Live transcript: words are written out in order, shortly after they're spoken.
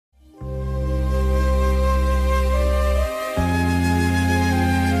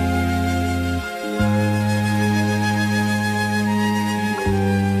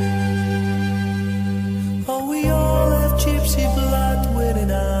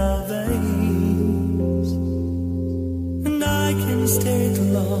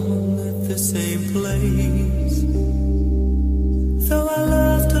long at the same place. Though I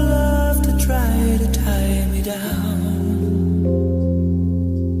love to try to tie me down,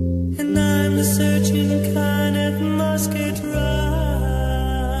 and I'm the searching kind that must get round.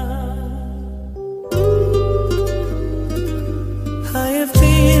 I have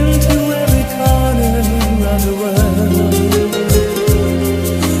been to every corner of the world,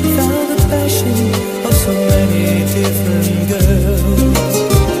 found the passion of so many different girls.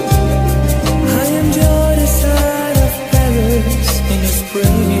 I enjoyed the sight of Paris in the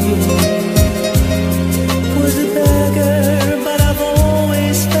spring. Was a beggar, but I've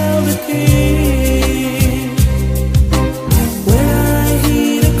always felt a king. When I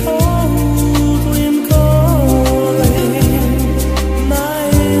hear the cold wind calling my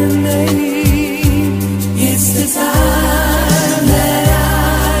name, it's the time that I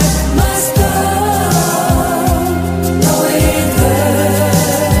must go. Though it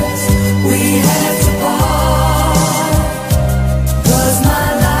hurts, we have to part, 'cause my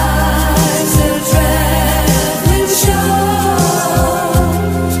life's a traveling show,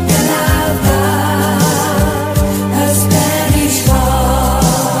 and I've got a Spanish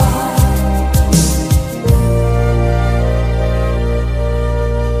heart.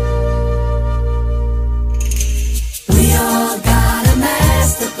 We all got a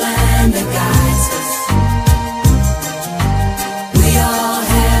master plan that guides us. We all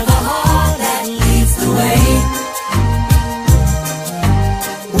have a heart that leads the way.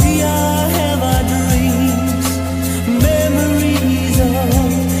 We all have our dreams, memories of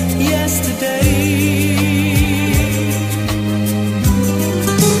yesterday.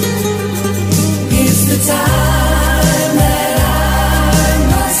 It's the time that I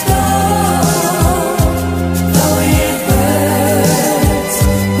must go. Though it hurts,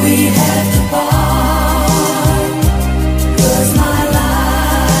 we have to part, 'cause my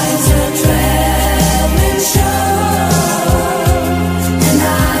life's a traveling show, and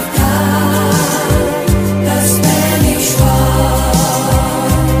I've got a Spanish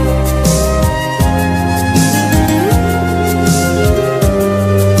heart.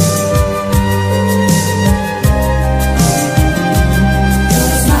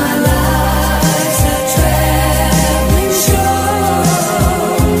 'Cause my life's a traveling show,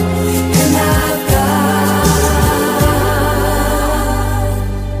 and I've got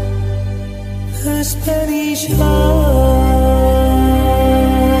a Spanish heart.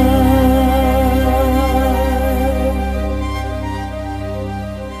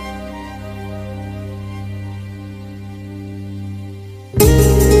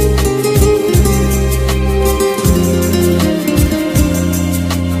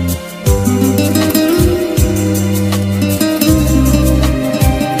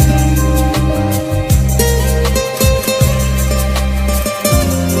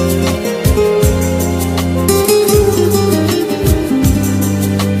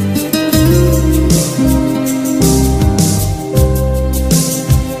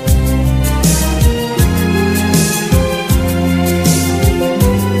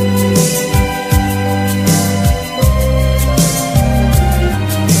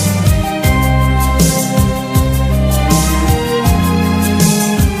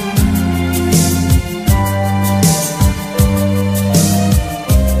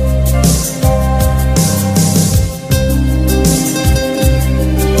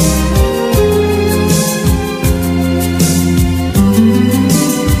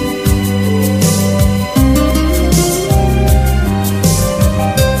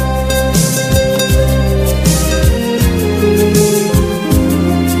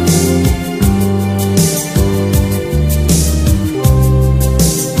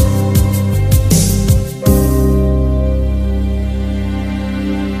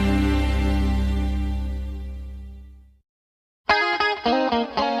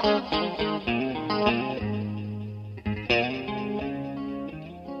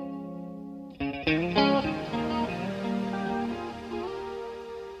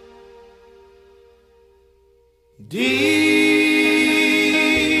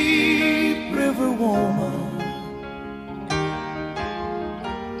 Deep river woman,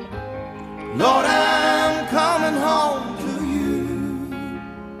 Lord, I'm coming home to you.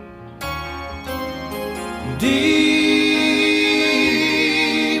 Deep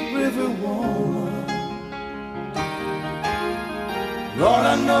river woman, Lord,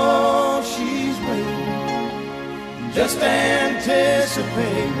 I know she's waiting, just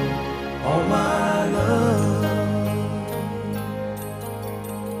anticipating all my love.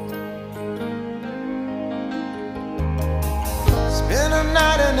 Spend a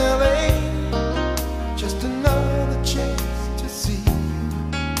night in LA, just another chance to see you.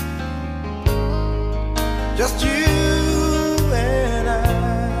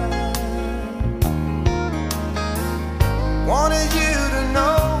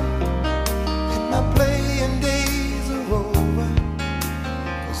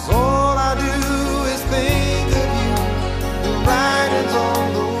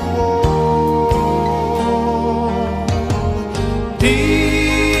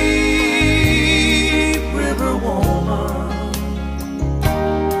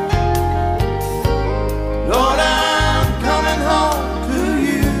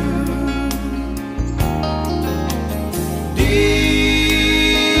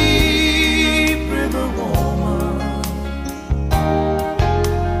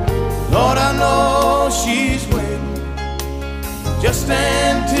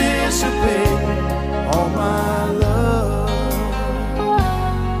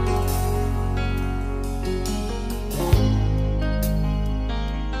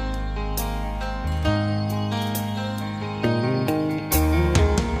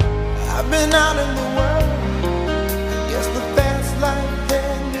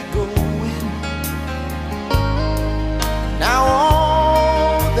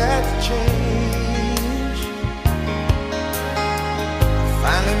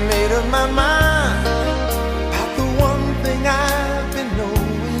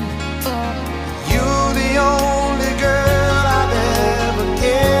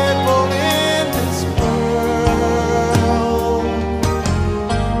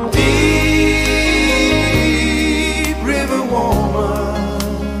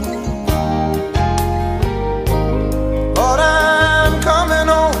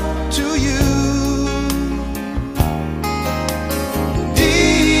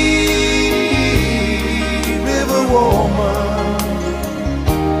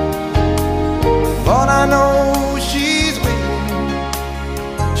 I know she's waiting,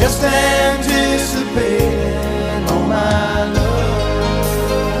 just anticipating on my love.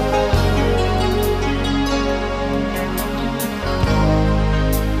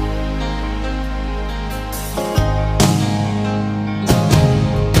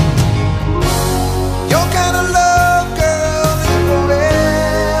 Your kind of love, girl, is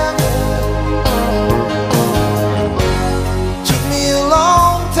forever. Took me a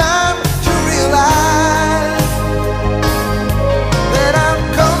long time to realize that I've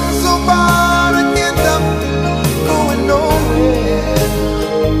come so far to end up going nowhere.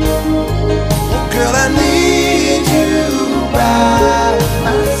 Oh, girl, I need you by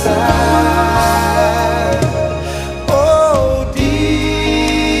my side. Oh, deep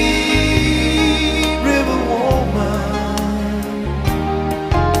river woman,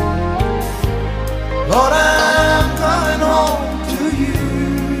 Lord, I'm coming home to you.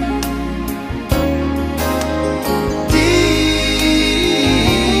 Deep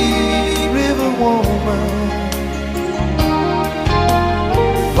river woman,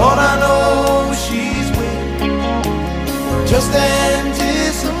 Lord, I know she's waiting, just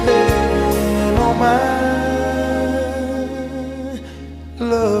anticipating on my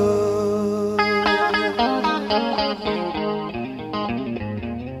love.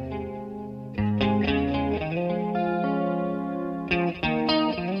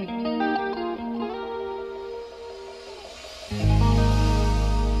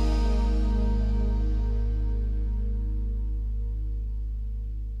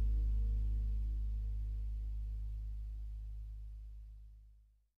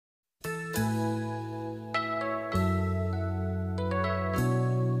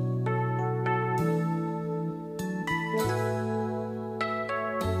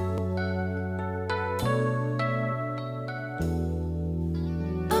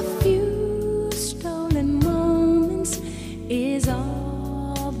 A few stolen moments is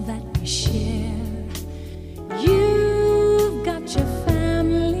all that we share. You've got your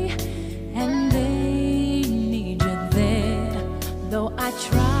family and they need you there. Though I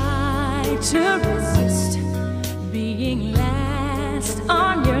try to resist being last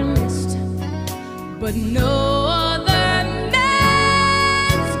on your list, but no other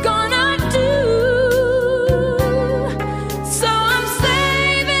man's gonna do. So I'm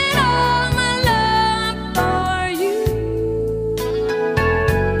saving all my love for you.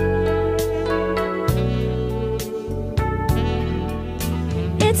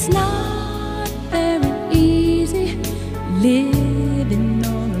 It's not very easy living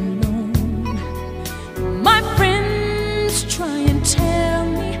all alone. My friends try and tell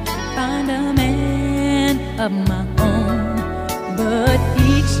me find a man of my own, but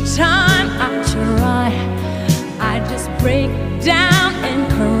each time I try, I just break down and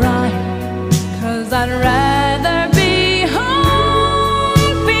cry, 'cause I'd rather be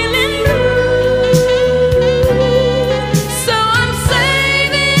home feeling blue. So I'm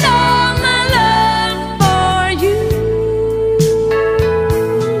saving all my love for you.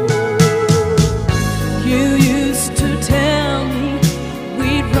 You used to tell me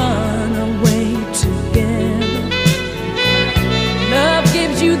we'd run away together. Love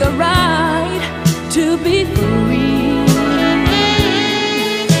gives you the right to be free.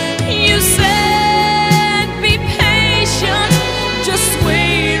 You said be patient, just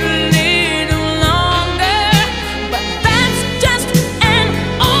wait a little longer, but that's just an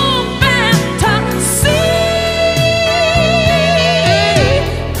old fantasy.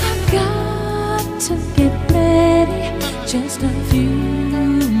 I've got to get ready, just a few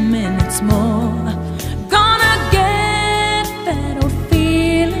minutes more. Gonna get that old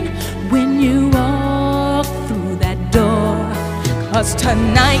feeling when you walk through that door. 'Cause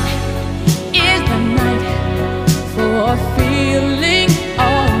tonight is the night for feeling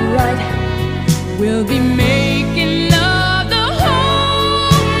alright. We'll be making love the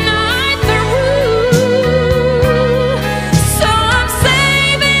whole night through. So I'm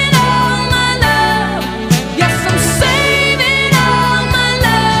saving all my love. Yes, I'm saving all my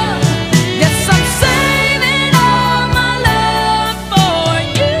love. Yes, I'm saving all my love for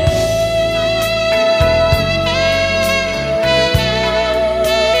you.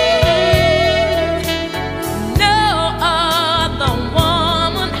 No other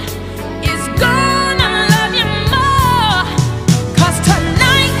woman is gonna love you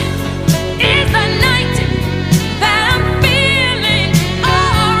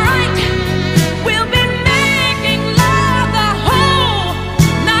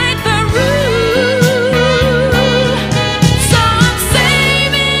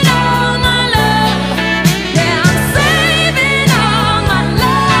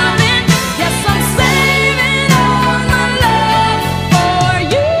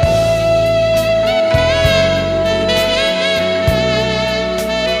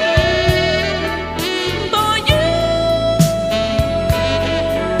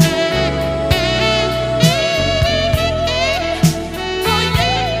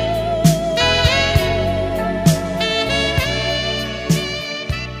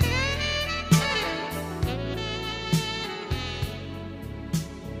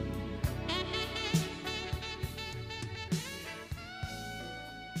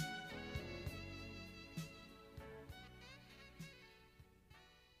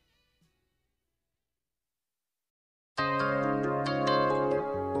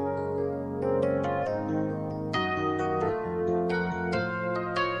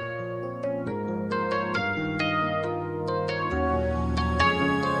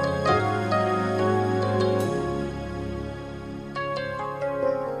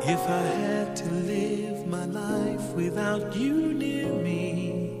If I had to live my life without you near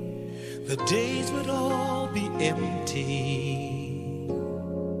me, the days would all be empty.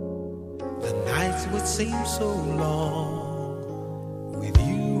 The nights would seem so long. With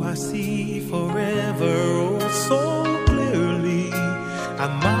you I see forever oh so clearly. I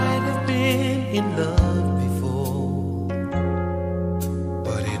might have been in love before,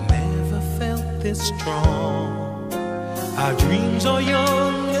 but it never felt this strong. Our dreams are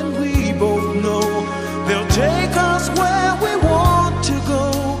young and we both know they'll take us where we want to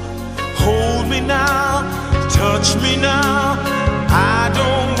go. Hold me now, touch me now. I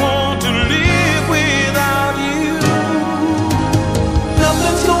don't want to live without you.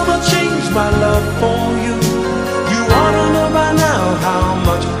 Nothing's gonna change my love for you. You ought to know by now how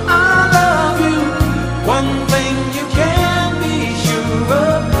much I love you. One thing you can be sure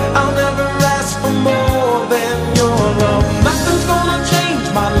of, I'll never ask for more than your love. Nothing's gonna change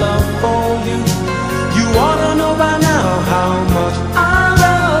my love for you. You ought to know by now how much I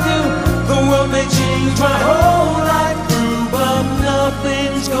love you. The world may change my whole life through, but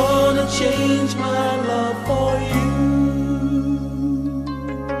nothing's gonna change my love for you.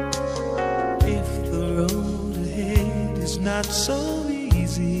 If the road ahead is not so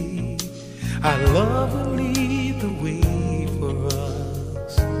easy, our love will lead the way for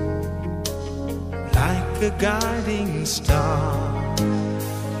us. Like a guiding star,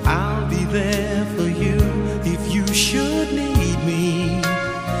 I'll be there for you if you should need me.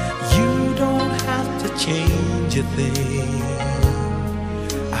 You don't have to change a thing.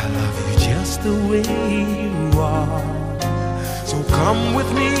 I love you just the way you are. So come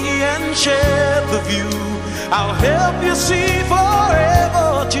with me and share the view. I'll help you see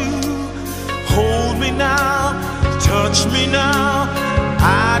forever too. Hold me now, touch me now.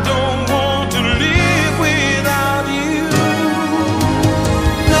 I don't want to live without you.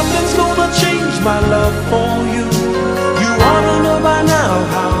 Nothing's gonna change my love for you. You ought to know by now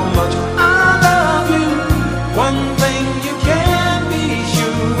how much I love you. One thing you can be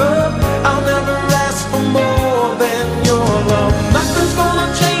sure of, I'll never ask for more than your love. Nothing's gonna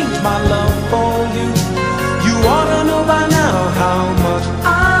change my love for you. You ought to know by now how much I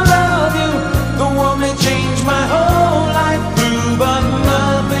love you. The world may change my whole life through, but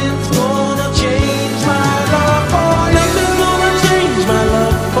nothing's gonna change my love for you. Nothing's gonna change my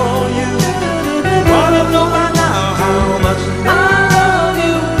love for you. You ought to know by now how much I love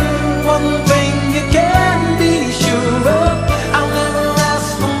you. One thing you can be sure of, I'll never ask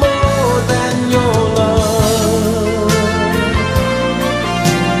for more than your love.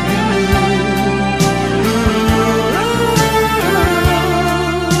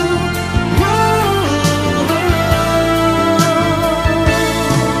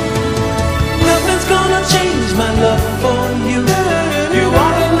 Nothing's gonna change my love for you. You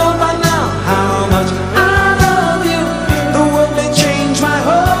ought to know by now how much I love you. The world may change my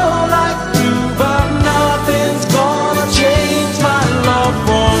whole life through, but nothing's gonna change my love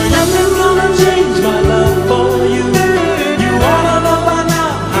for you. Nothing's gonna change my love for you. You ought to know by now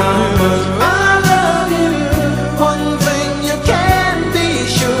how much I love you. One thing you can be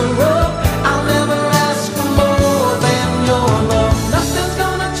sure of, I'll never ask for more than your love. Nothing's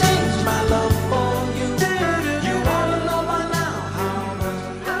gonna change my love for you. You ought to know by now how much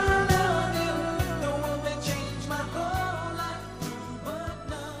I love you. The world may change my whole life through, but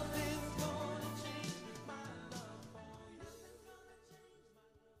nothing's gonna change my love for you.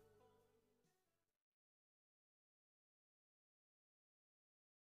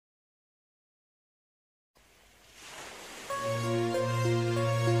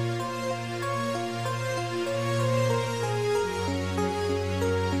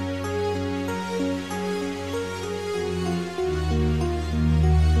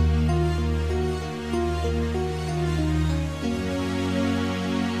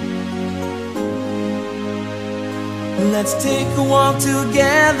 Let's take a walk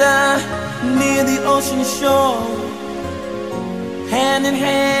together near the ocean shore, hand in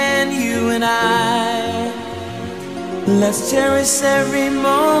hand, you and I. Let's cherish every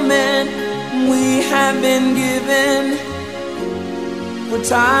moment we have been given, for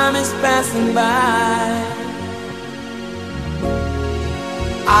time is passing by.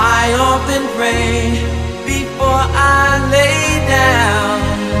 I often pray before I lay down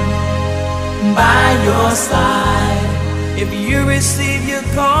by your side. If you receive your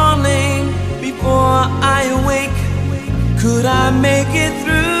calling before I awake, could I make it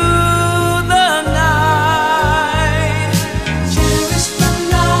through the night? Cherish the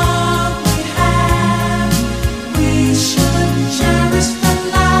love we have. We should cherish the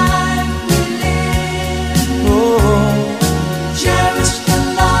life we live. Oh, cherish the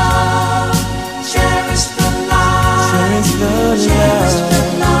love.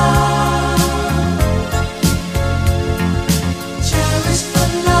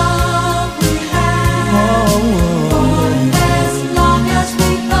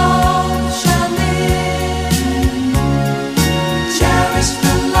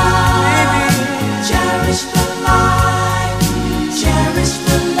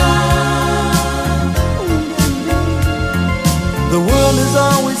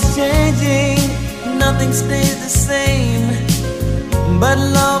 always changing, nothing stays the same, but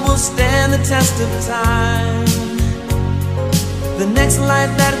love will stand the test of time. The next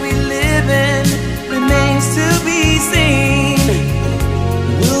life that we live in remains to be seen.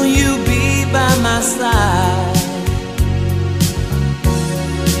 Will you be by my side?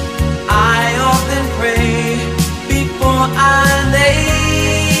 I often pray before I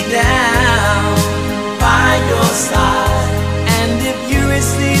lay down by your side, and if you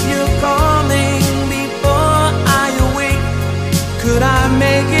receive your calling before I awake, could I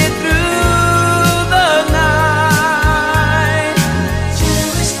make it through the night?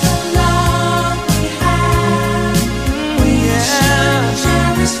 Cherish the love we have. We should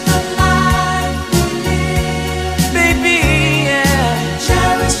cherish the life we live. Baby, yeah.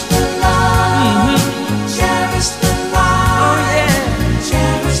 Cherish the love. Cherish the life. Oh, yeah.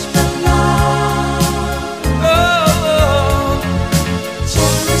 Cherish the love. Oh,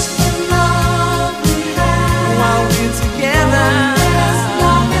 Cherish the love we have. while we're together. As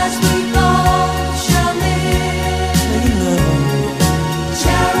long as we both shall live.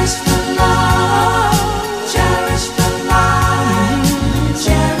 Cherish the love. Cherish the life.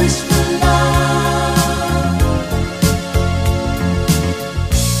 Cherish the love.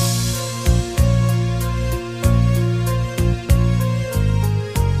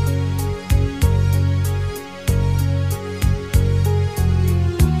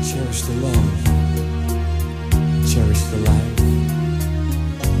 Cherish the love. Cherish the life.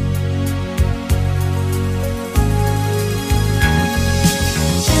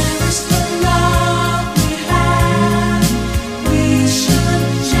 Cherish the love we have. We should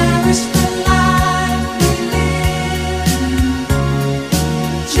cherish the life we live.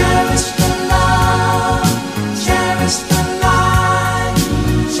 Cherish the love. Cherish the life.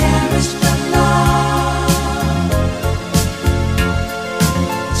 Cherish the love.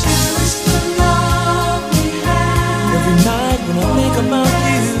 Cherish the love we have. Every night when I think about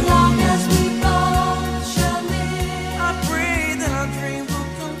As you, long as we both shall live. I pray that our dream will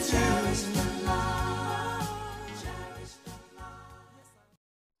come true. Cherish the love. Cherish the love.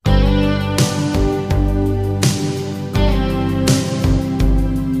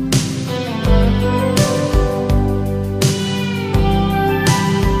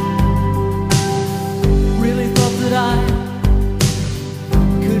 Really thought that I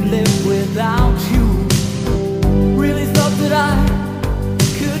could live without you. Really thought that I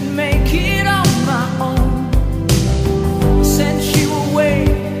could make it on my own. Sent you away,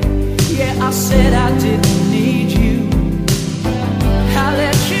 yeah, I said I didn't need you. I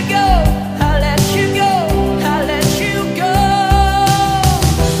let you go, I let you go, I let you go.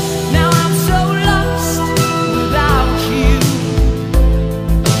 Now I'm so lost without you.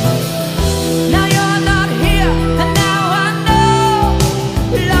 Now you're not here, and now I know.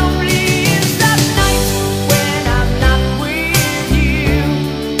 Lonely is that night when I'm not with you.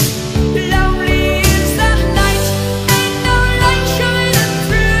 Lonely is that night, ain't no light shining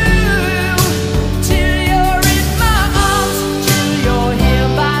through. Till you're in my arms, till you're here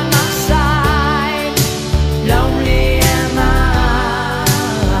by my side. Lonely am I.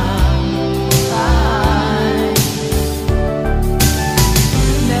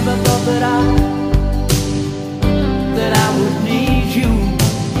 Never thought that I would need you.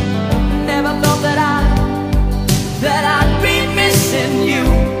 Never thought that I'd be missing you.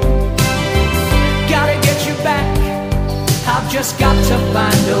 Gotta get you back. I've just got to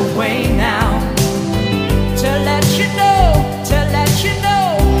find a way now to let you know, to let you know,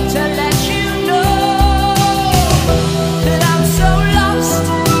 to let you know that I'm so lost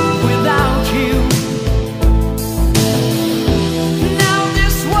without you. Now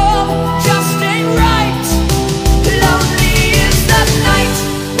this world just ain't right. Lonely is that night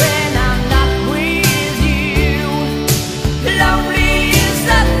when I'm not with you. Lonely is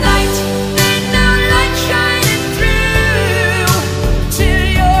that night, ain't no light shining through. Till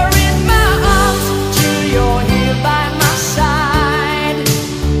you're in my arms.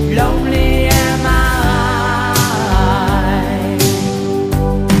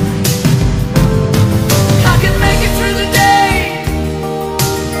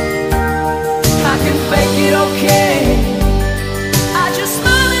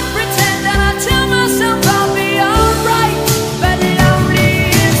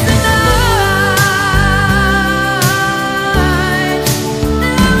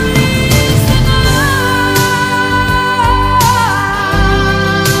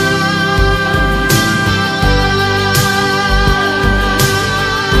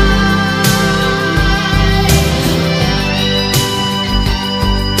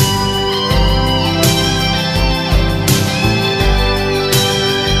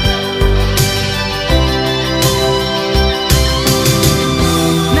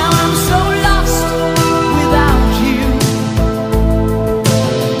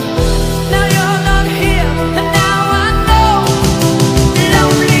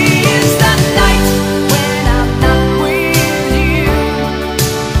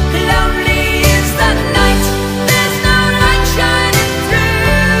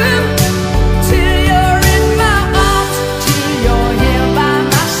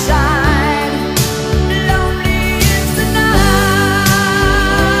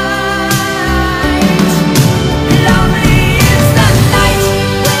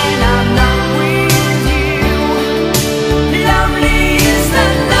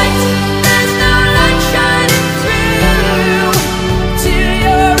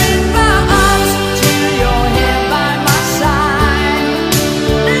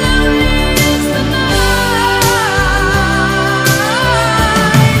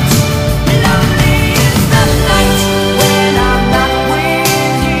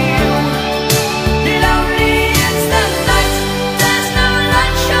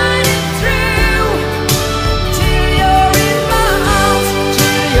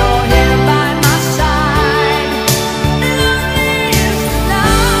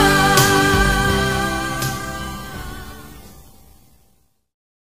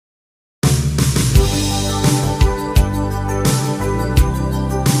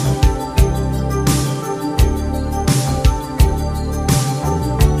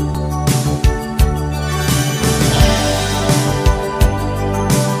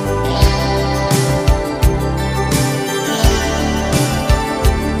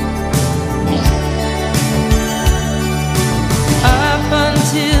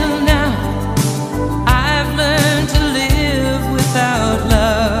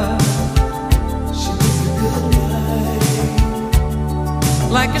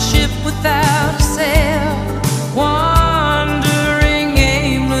 like a ship without a sail, wandering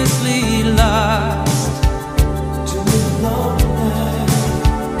aimlessly lost to the long night.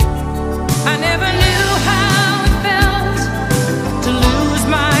 I never knew how it felt to lose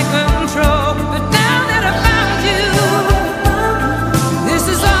my control, but now that I found you, this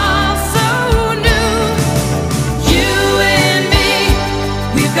is all so new. You and me,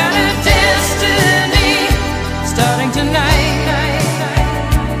 we've got a destiny starting tonight.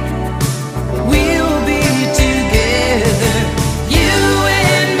 We'll be together, you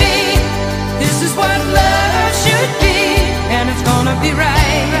and me. This is what love should be, and it's gonna be right.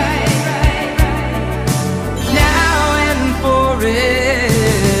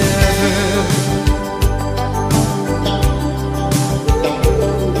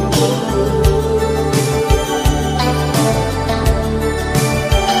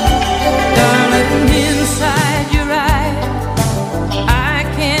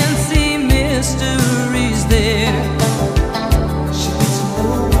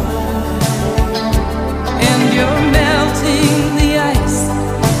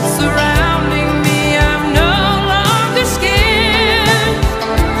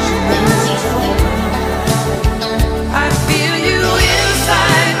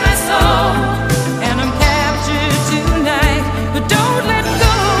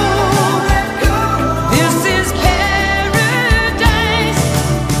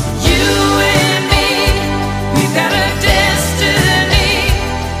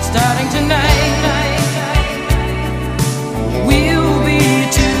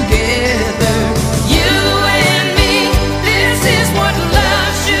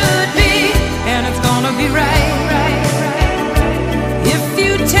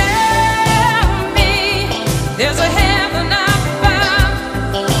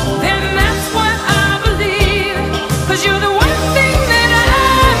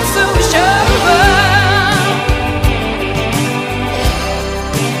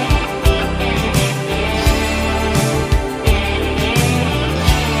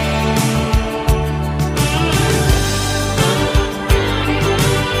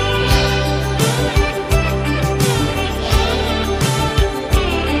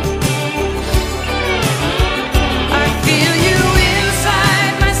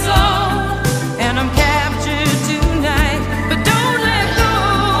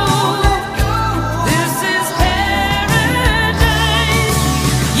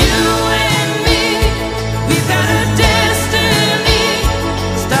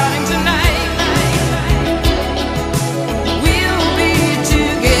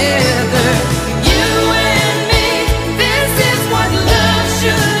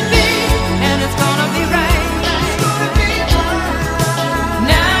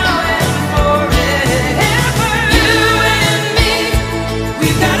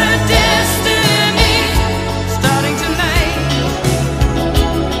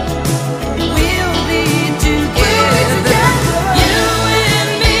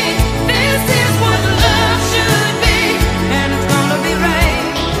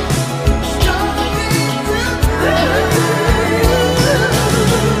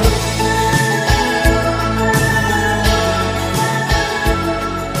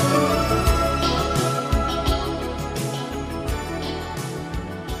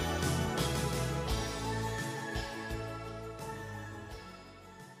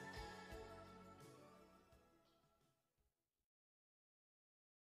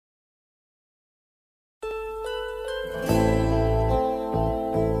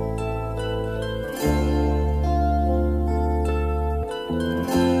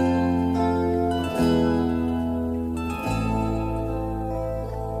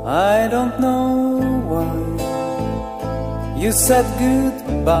 I don't know why you said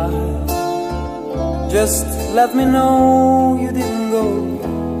goodbye. Just let me know you didn't go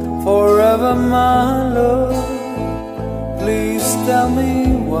forever, my love. Please tell me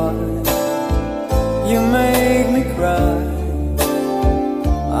why you make me cry.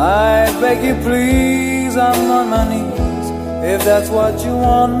 I beg you please, I'm on my knees, if that's what you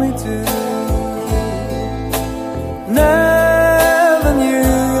want me to. Never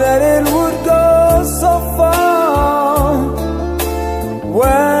knew that it would go so far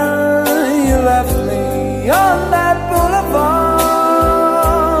when you left me on that boulevard.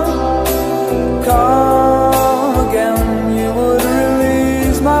 Come again, you would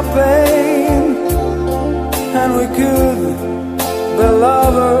release my pain, and we could be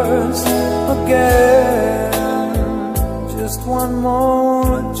lovers again. Just one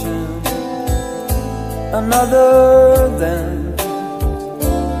more chance, another dance,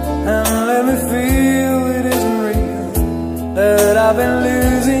 and let me feel it isn't real, that I've been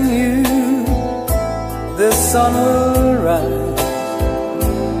losing you. The sun will rise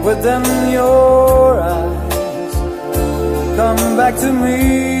within your eyes. Come back to me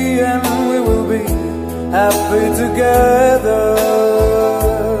and we will be happy together.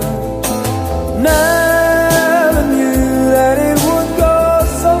 Never knew that it would go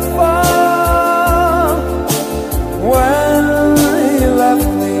so far when you left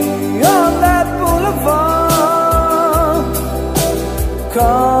me on that boulevard.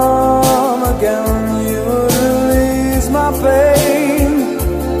 Come again, you would release my pain,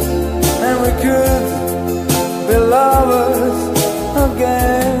 and we could be lovers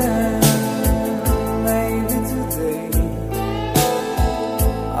again. Maybe today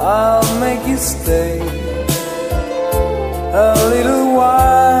I'll make you stay a little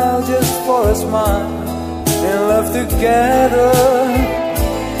while, just for a smile and love together.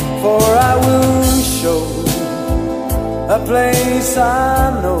 For I will show a place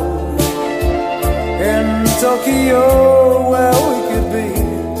I know in Tokyo where we could be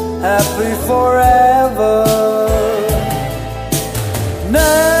happy forever.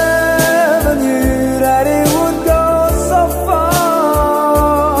 Never knew that it would go so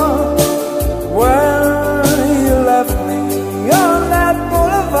far when you left me on that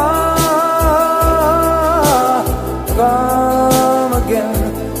boulevard. Come again,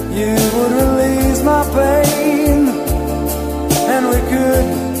 you would release my pain, and we could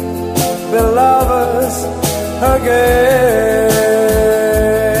be lovers again.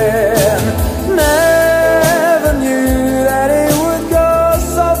 Never knew that it would go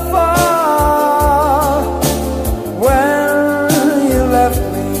so far when you left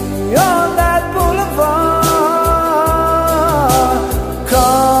me on that boulevard.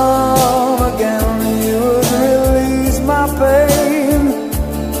 Come again, you would release my pain,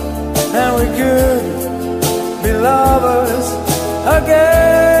 and we could be lovers again.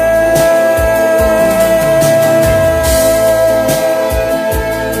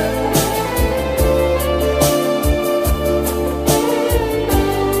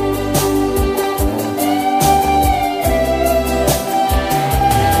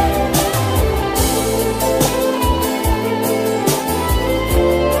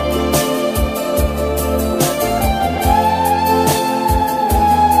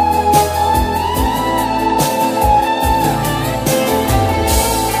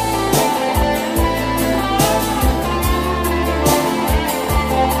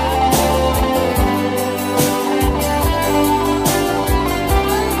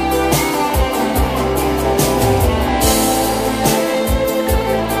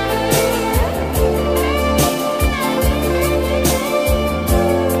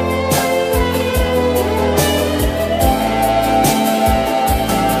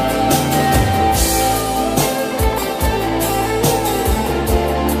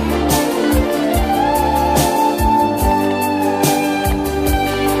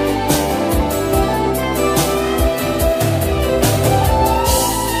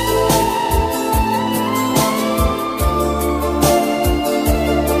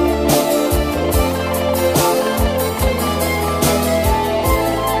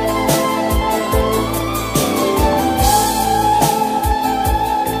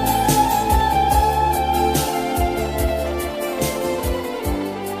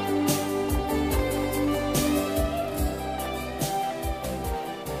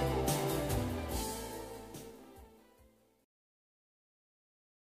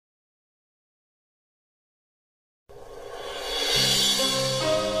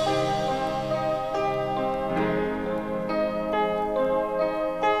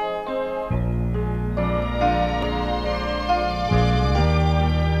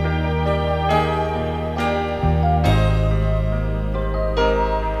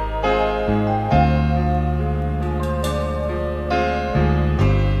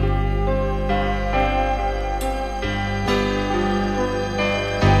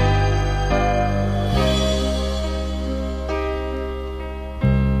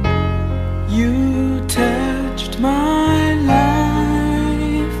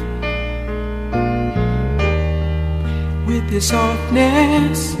 The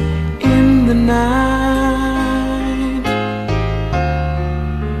softness in the night.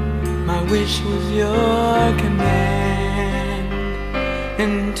 My wish was your command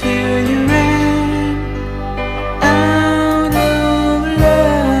until you ran out of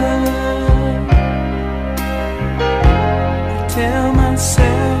love. I tell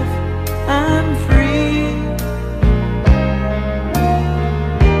myself I'm free,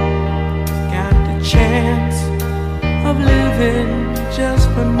 got the chance of living just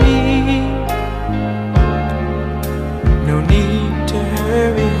for me. No need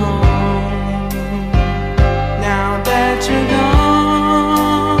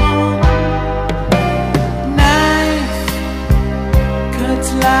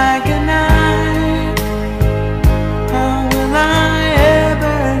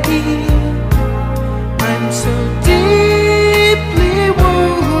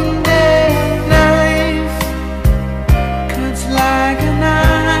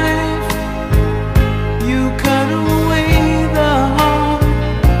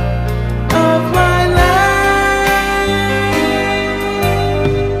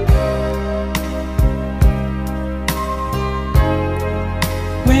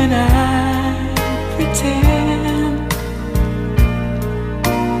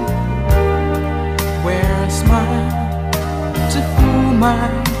my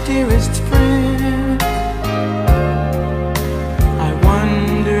dearest friend. I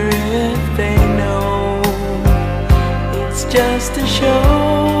wonder if they know it's just a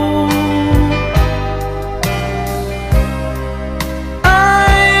show.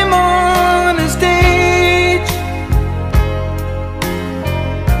 I'm on a stage,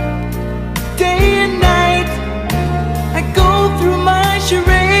 day and night I go through my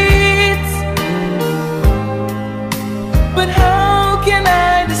charades. But how can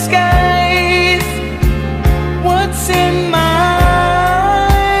I disguise what's in my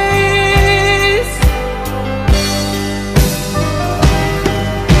eyes?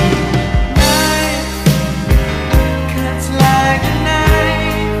 Life cuts like a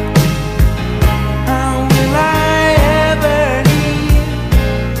knife. How will I ever leave?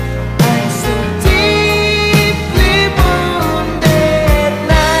 I'm so deeply wounded.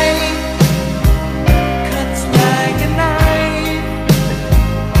 Life cuts like a knife.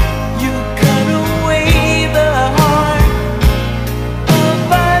 You cut away the heart of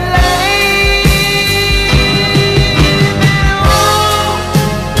my life.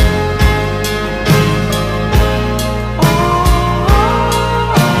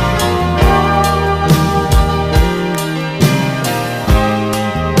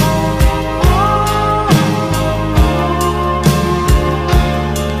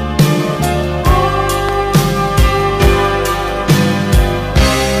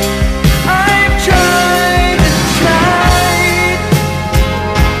 I've tried and tried,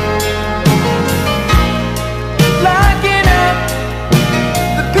 locking up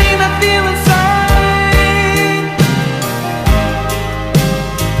the pain I feel inside,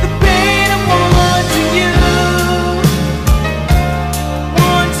 the pain of wanting you,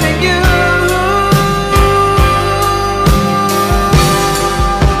 wanting you.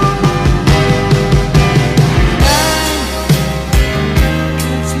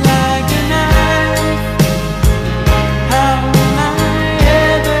 It's like a knife. How will I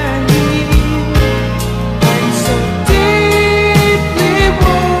ever leave? I'm so deeply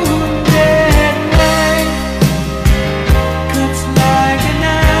wounded. Life cuts like a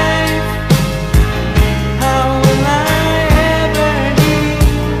knife. How will I ever leave?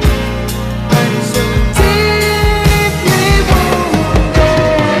 I'm so deeply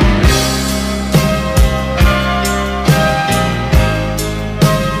wounded.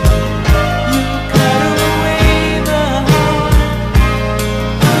 You cut away the heart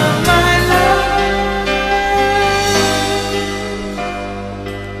of my love.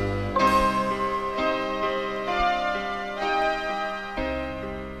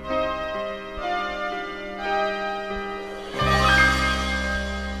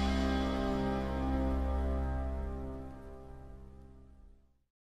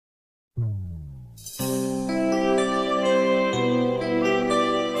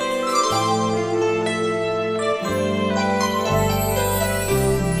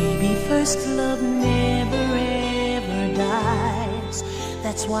 Maybe first love never ever dies.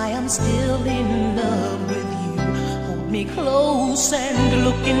 That's why I'm still in love with you. Hold me close and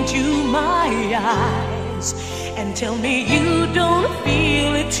look into my eyes and tell me you don't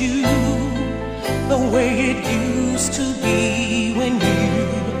feel it too, the way it used to be when you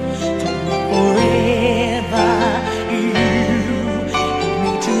told me forever you and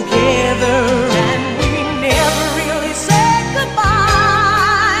me together, and we never really said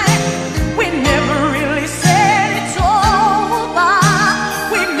goodbye. We never really said it's over.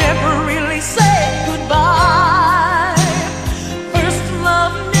 We never really said goodbye. First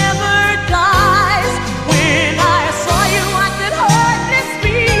love never dies. When I saw you, I could hardly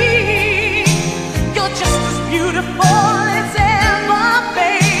speak. You're just as beautiful as ever,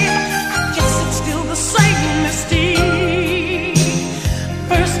 babe. I guess it's still the same mystique.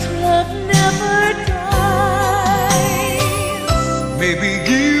 First love never dies. Maybe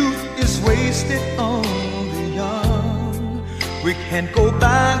youth is wasted on the young. We can't go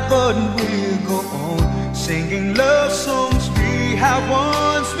back, but we'll go on singing love songs we have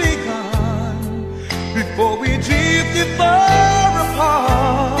once begun. Before we drifted far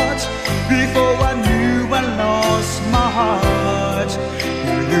apart, before I knew I lost my heart,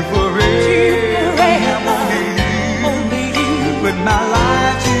 you forever, only you, put my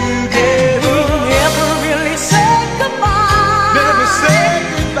life together. We never really said goodbye. Never said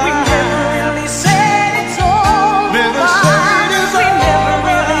goodbye. We never really said it's over. Never said it's We never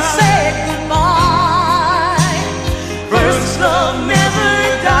over. really said goodbye. First love never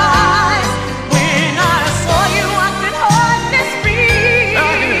dies. When I saw you, I could hardly speak.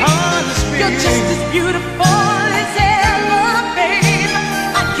 I can hardly speak. You're just as beautiful as ever,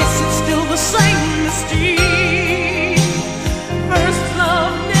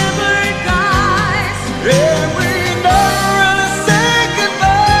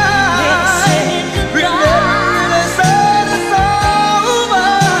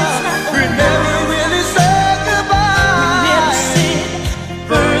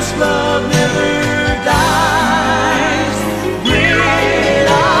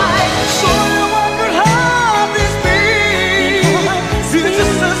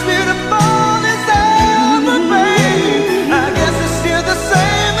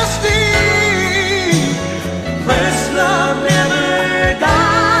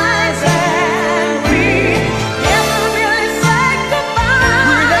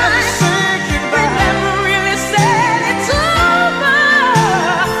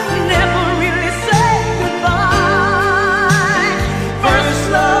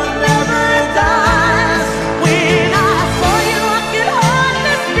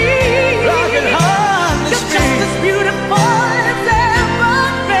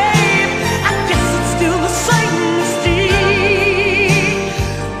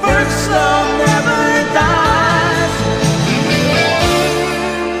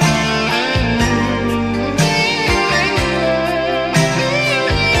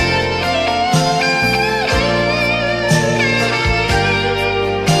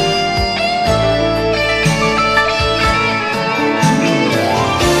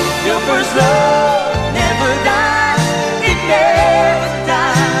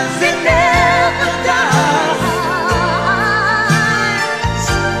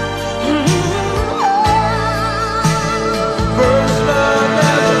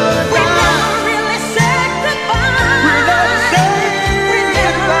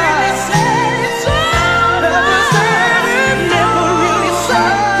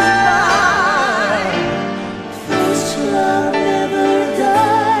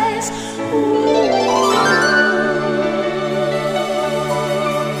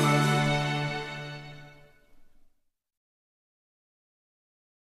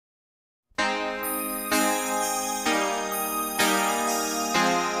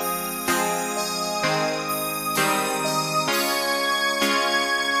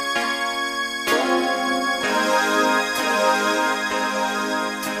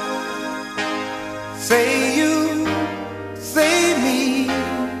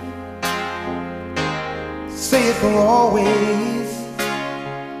 say it for always.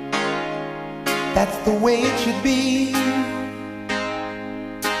 That's the way it should be.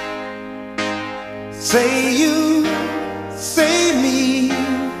 Say you, say me,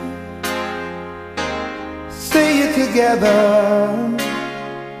 say it together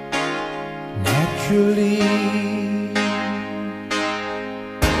naturally.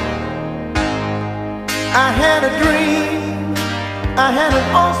 I had a dream, I had an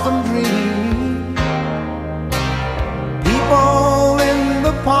awesome dream. People in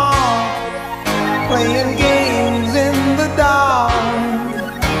the park playing games in the dark,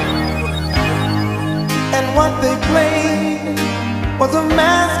 and what they played was a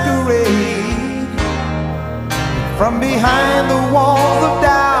masquerade. From behind the walls of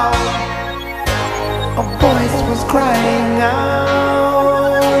doubt, a voice was crying out.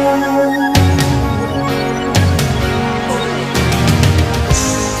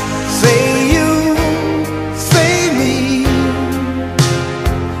 Say you, say me,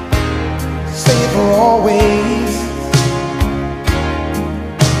 say it for always.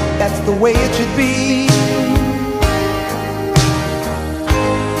 That's the way it should be.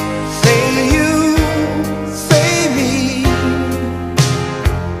 Say you, say me,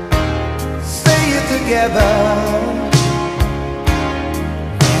 say it together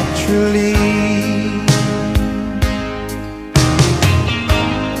naturally.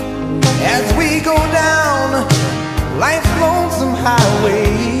 As we go down life's lonesome highway,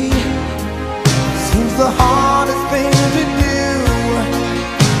 seems the hardest thing to do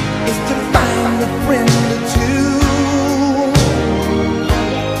is to find a friend or two.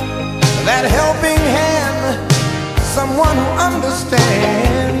 That helping hand, someone who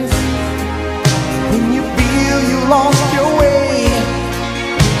understands. When you feel you lost your way,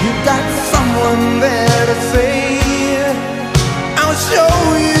 you got someone there to say, I'll show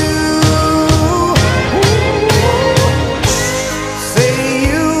you. Say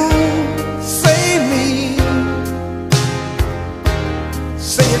you, say me,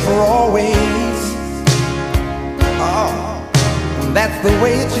 say it for always. Oh, that's the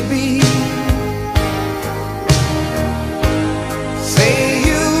way it should be. Say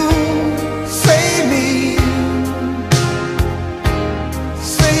you, say me,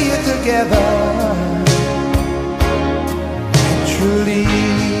 say it together naturally.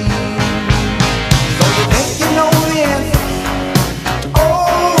 So you think you know the answer? Oh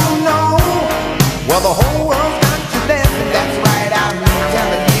no. Well, the whole world's got you dancing. That's right, I'm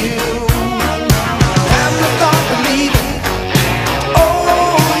telling you. Time to start believing.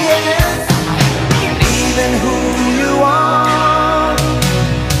 Oh yes, believing who you are.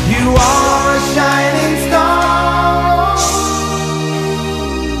 You are a shining star.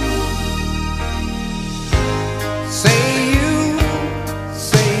 Say you,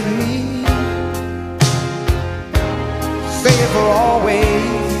 say me, say it for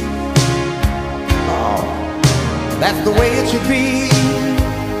always. Oh, that's the way it should be.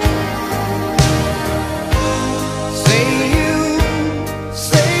 Say you,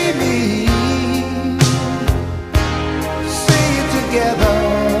 say me, say it together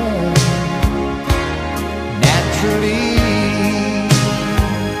naturally.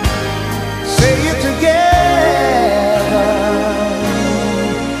 Say it together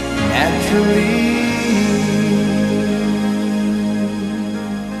naturally.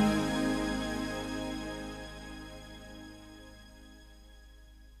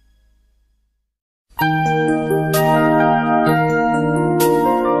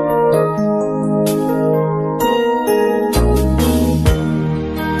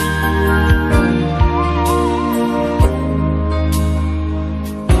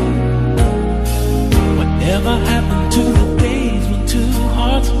 Whatever happened to the days when two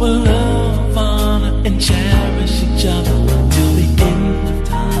hearts will love, honor, and cherish each other till the end of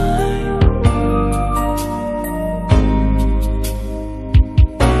time?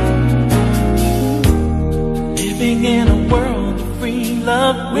 Living in a world of free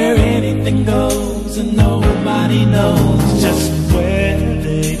love where anything goes and nobody knows just where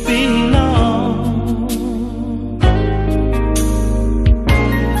they belong.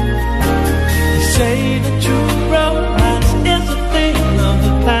 They say the true romance is a thing of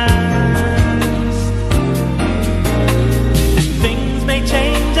the past. Things may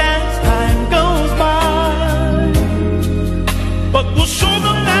change as time goes by, but we'll show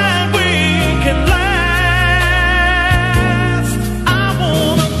them that we can last. I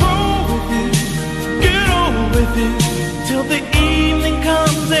wanna grow with you, get on with you, till the evening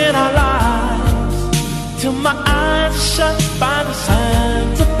comes in our lives, till my eyes are shut by the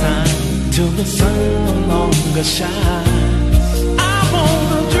sands of time, till the sun no longer shines. I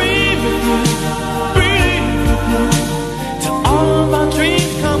wanna dream with you, breathe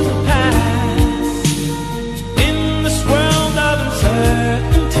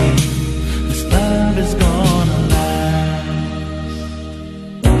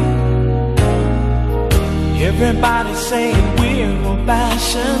Everybody's saying we're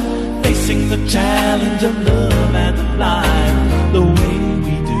old-fashioned, facing the challenge of love and life the way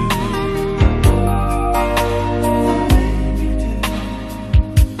we do.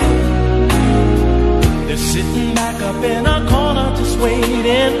 They're sitting back up in a corner just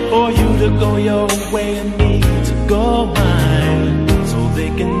waiting for you to go your way and me to go mine, so they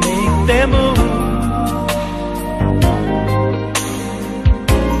can make their move.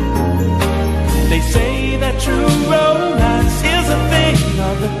 They say that true romance is a thing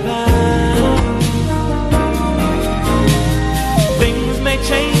of the past. Things may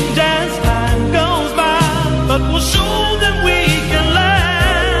change as time goes by, but we'll show them we can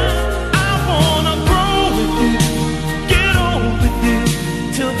last. I wanna grow with you, get old with you,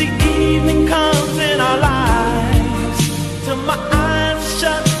 till the evening comes in our lives, till my eyes are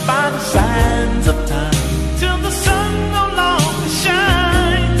shut by the sands of time, till the sun no longer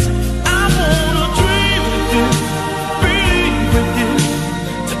shines. I wanna dream with you, breathe with you,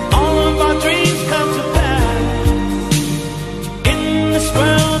 till all of our dreams come to pass. In this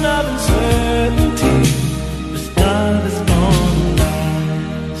world of uncertainty, this love is gonna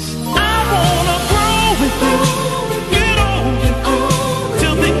last. I wanna grow with you, get old with you,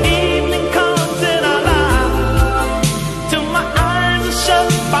 till the evening comes in our lives, till my eyes are shut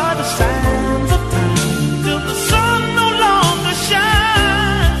by the sands of time, till the sun no longer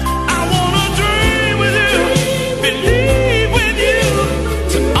shines. I wanna dream with you, believe with you,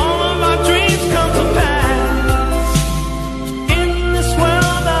 till all of our dreams come to pass. In this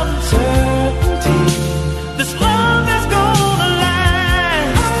world of uncertainty, this love is gonna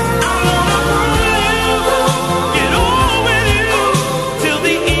last. I wanna grow with you, get old with you, till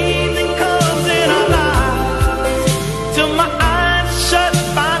the evening comes in our lives, till my eyes are shut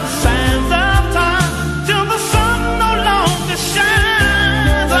by the sands of time, till the sun no longer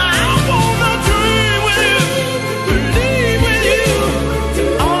shines. I wanna dream with you, believe with you,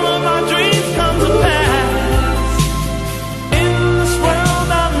 till all of our dreams come to pass. In this world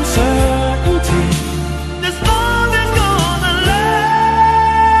of uncertainty, this love is gonna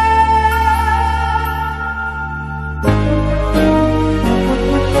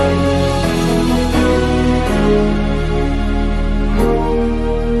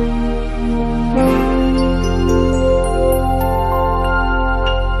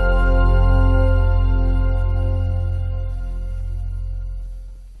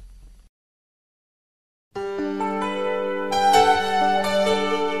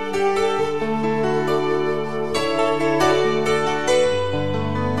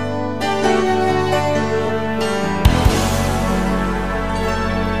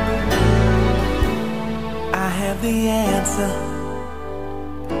I have the answer.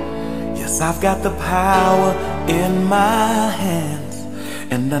 Yes, I've got the power in my hands,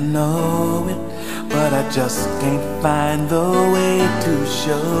 and I know it, but I just can't find the way to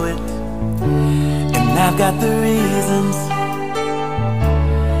show it. And I've got the reasons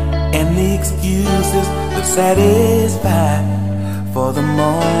and the excuses that satisfy for the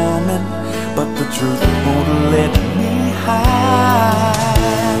moment, but the truth won't let me hide.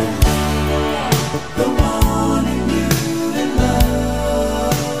 The wanting you in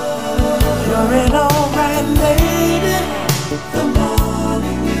love, you're an alright lady. The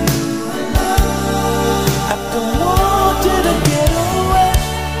wanting you in love, I don't want you to get away.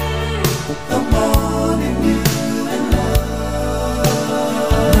 The wanting you in love,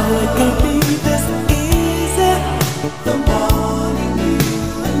 no, it can't be this easy. The wanting you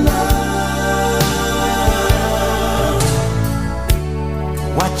in love,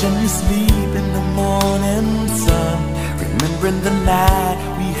 watching you sleep in the morning sun, remembering the night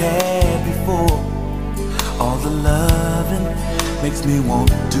we had before. All the loving makes me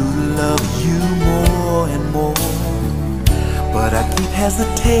want to love you more and more, but I keep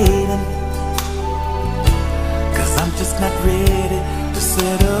hesitating, 'cause I'm just not ready to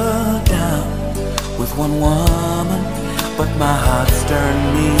settle down with one woman, but my heart's turned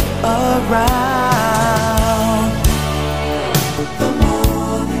me around. The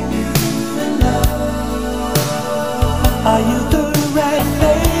morning you in love, are you the right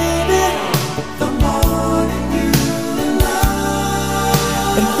lady? The morning you in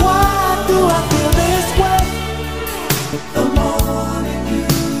love, and why do I feel this way? The morning you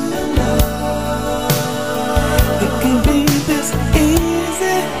in love, it can be this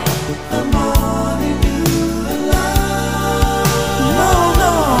easy. The morning you in love, no,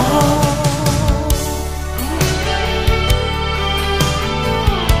 no.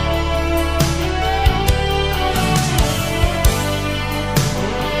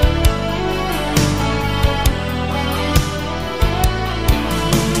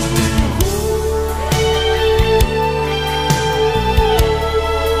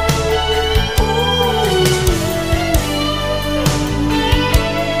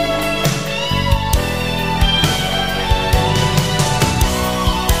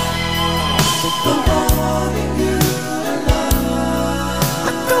 the morning you love.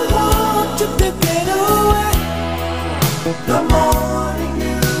 I don't want you to get away. The morning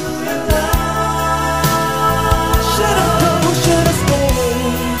you love. Should I go, should I stay?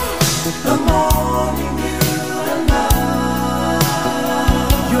 The morning you love.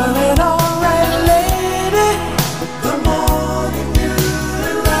 You're an alright lady. The morning you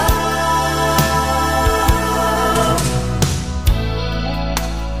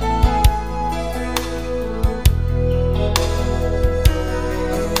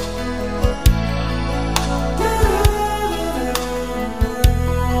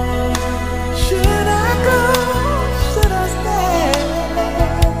should I go? Should I stay?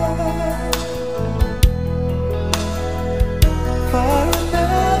 For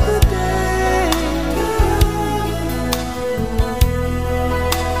another day.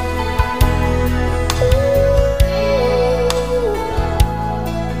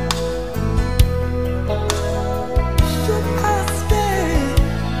 Should I stay?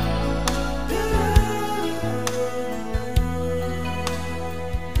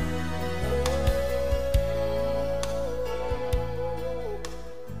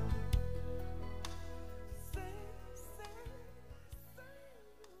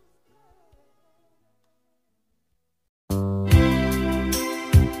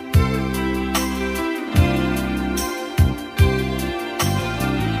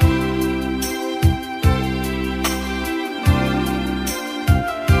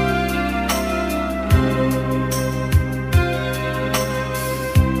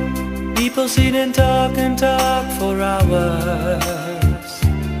 People sit and talk for hours,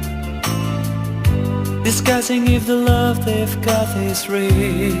 discussing if the love they've got is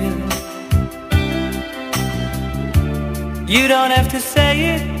real. You don't have to say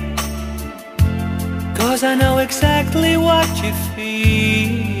it, 'cause I know exactly what you feel.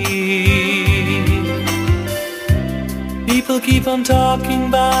 People keep on talking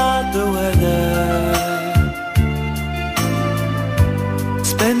about the weather,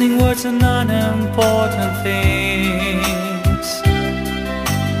 spending words on unimportant things,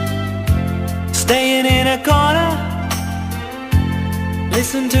 staying in a corner,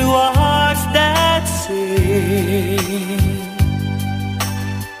 listen to our hearts that sing.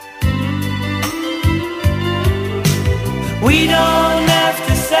 We don't have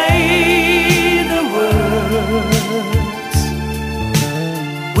to say the words,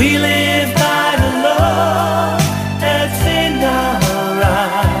 we live by the love that's in our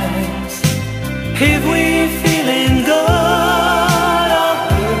eyes. If we're feeling good or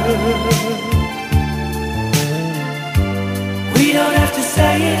hurt, we don't have to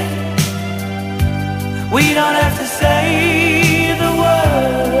say it, we don't have to say the words.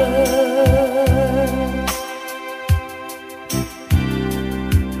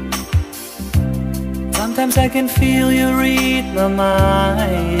 Sometimes I can feel you read my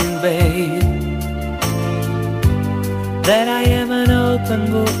mind, babe, that I am an open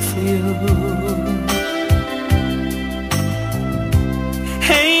book for you.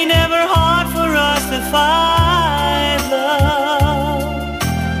 Ain't never hard for us to find love.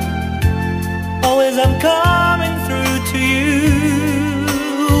 Always I'm coming through to you.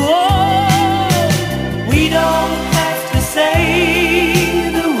 Oh, we don't have to say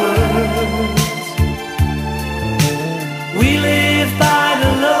the words, we live by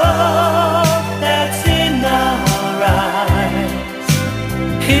the love that's in our eyes.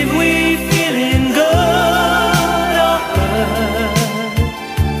 If we're feeling good or hurt,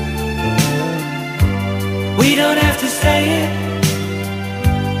 we don't have to say it,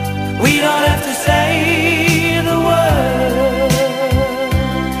 we don't have to say the words.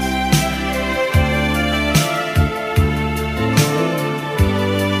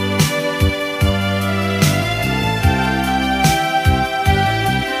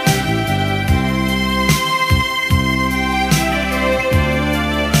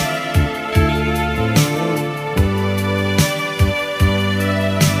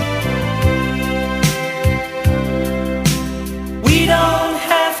 We don't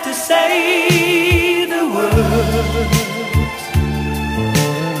have to say the words,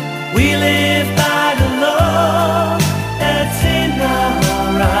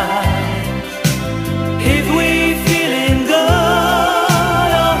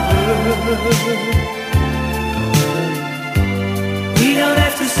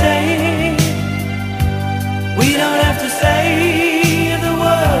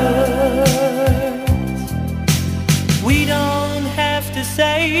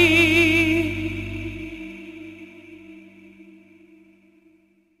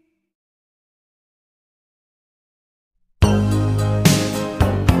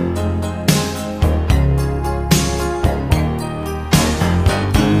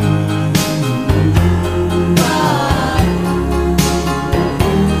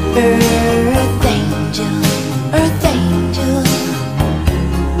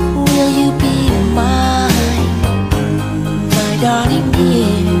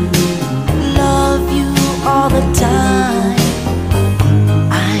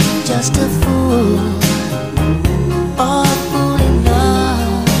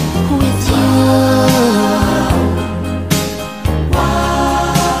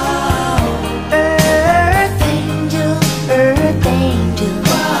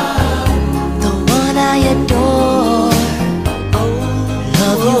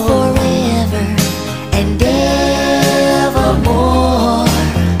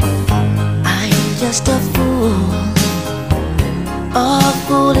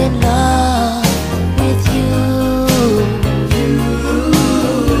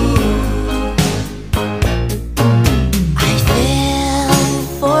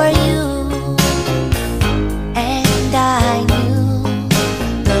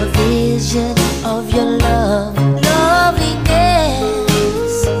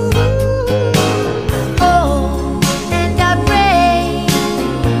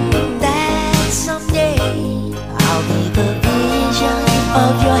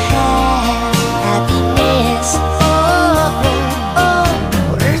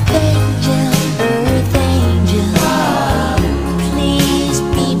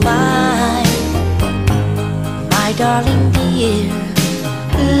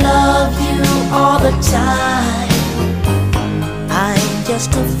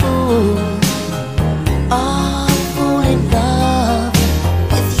 just a fool, a fool in love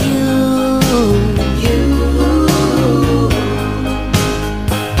with you.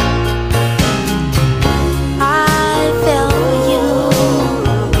 I fell for you,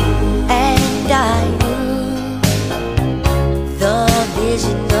 and I knew the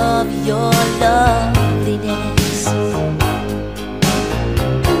vision of your loveliness.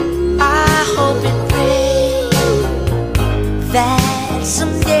 I hope and pray that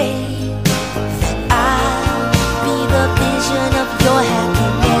someday that I'll be the vision of your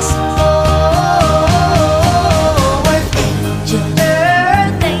happiness. Oh, earth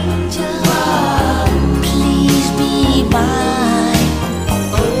angel, please be mine.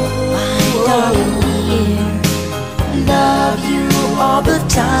 My darling dear, love you all the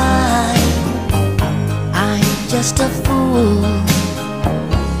time. I'm just a fool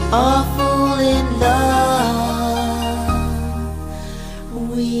in love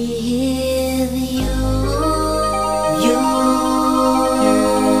with you.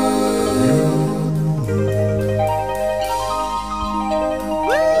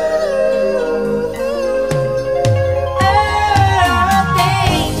 Earth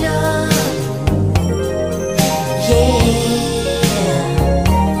angel, yeah,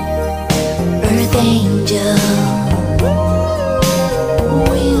 earth angel.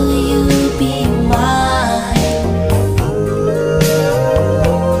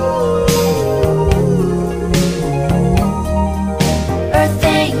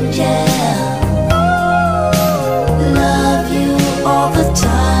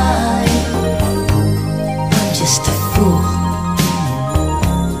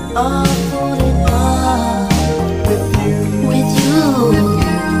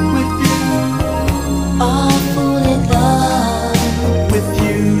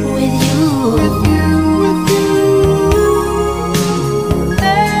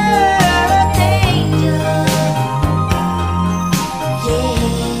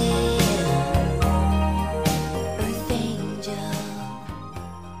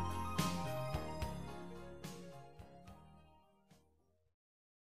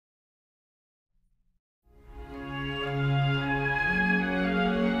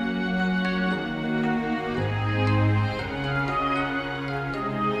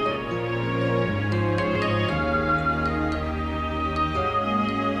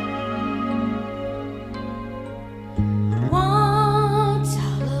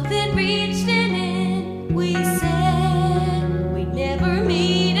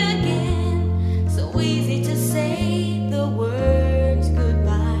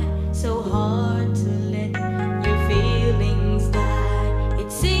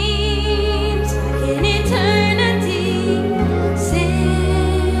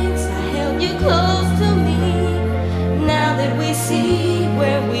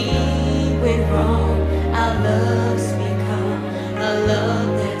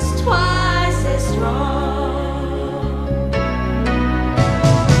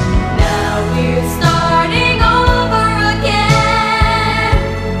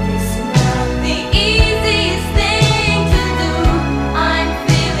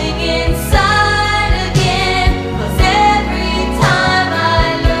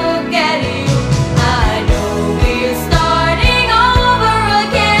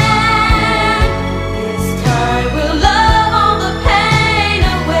 We'll love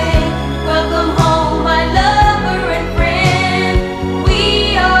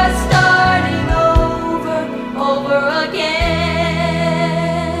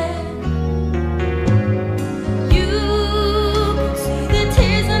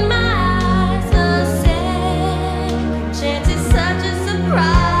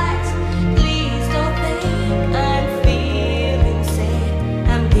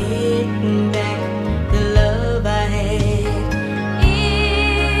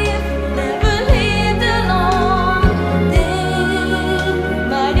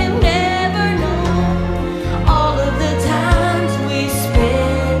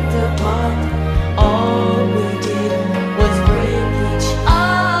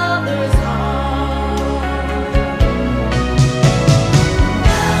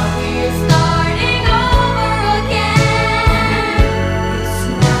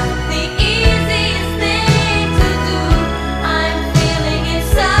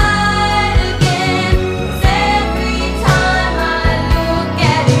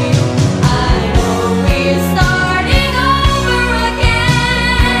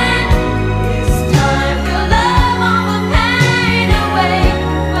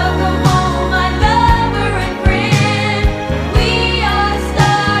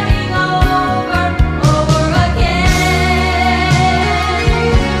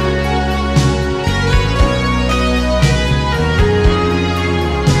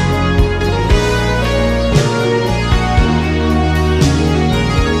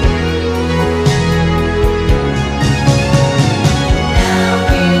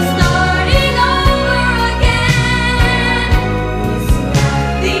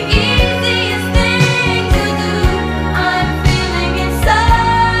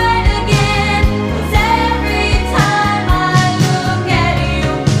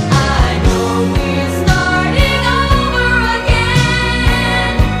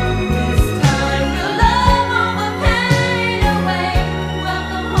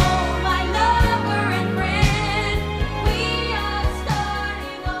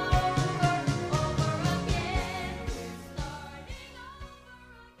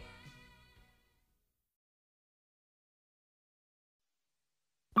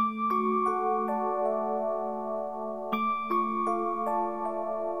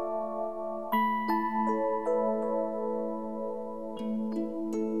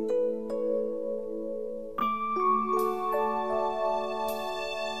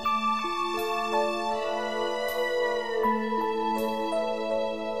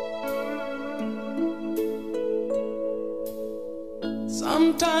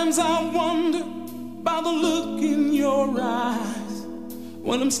Sometimes I wonder by the look in your eyes.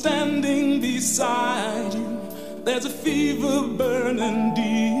 When I'm standing beside you, there's a fever burning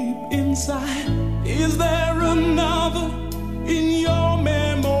deep inside. Is there another in your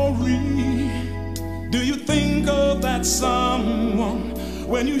memory? Do you think of that someone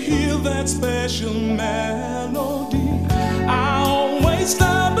when you hear that special melody? I always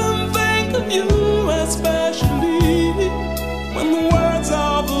stop and think of you, especially when the words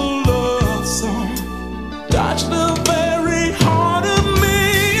of a love song touch the very heart of me.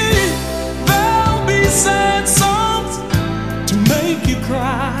 There'll be sad songs to make you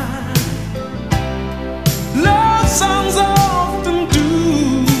cry. Love songs often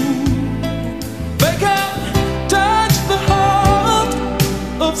do. They can touch the heart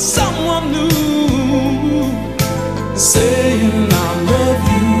of someone new, saying I love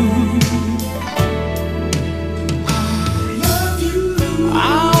you.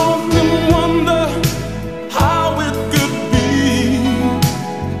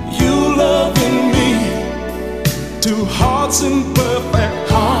 Two hearts in perfect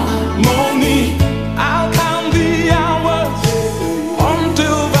harmony. I'll count the hours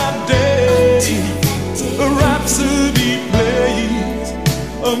until that day a rhapsody plays,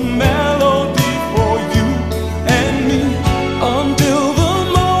 a melody for you and me, until the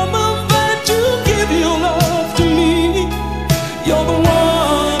moment that you give your love to me. You're the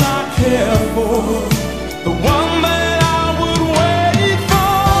one I care for, the one that I would wait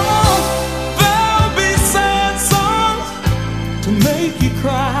for. There'll be sad songs to make you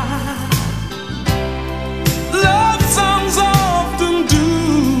cry. Love songs often do.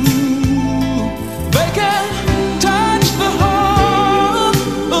 They can touch the heart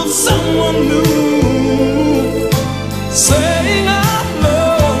of someone new, saying I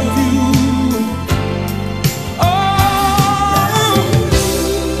love you. Oh,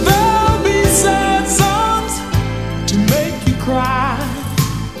 there'll be sad songs to make you cry.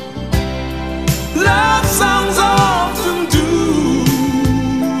 Love songs often do.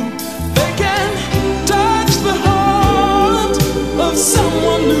 They can touch the heart of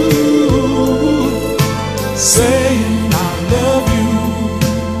someone new, saying I love you.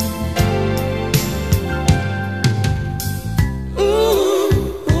 Ooh,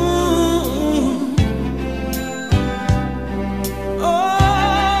 ooh.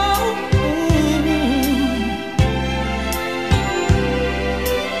 Oh,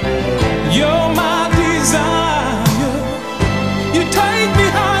 you're my desire. You take me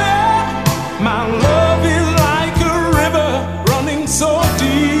higher. My love is like a river running so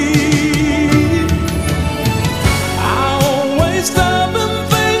deep. I always stop and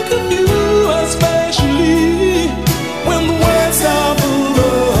think of you, especially when the words of a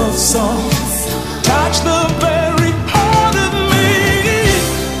love song touch the very heart of me.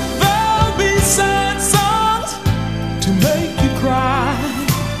 There'll be sad songs to make you cry.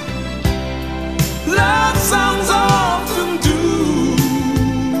 Love songs often do.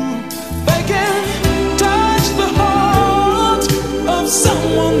 They can touch the heart of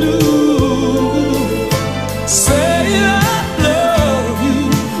someone new, saying I love you.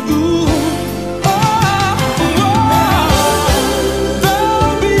 Ooh, oh, oh.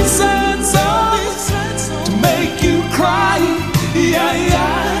 There'll be sad songs to make you cry. Yeah,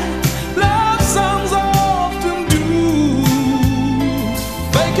 yeah. Love songs often do.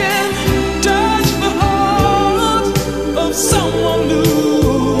 They can touch the heart of someone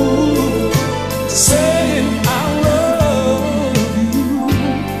new, saying I love you.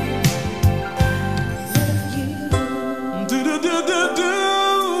 Do do do do do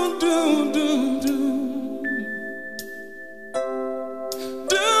do do do.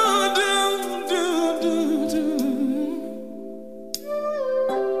 Do do do do do.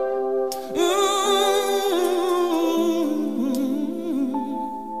 Ooh,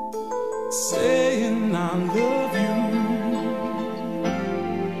 saying I love you.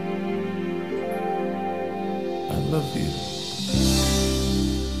 I love you.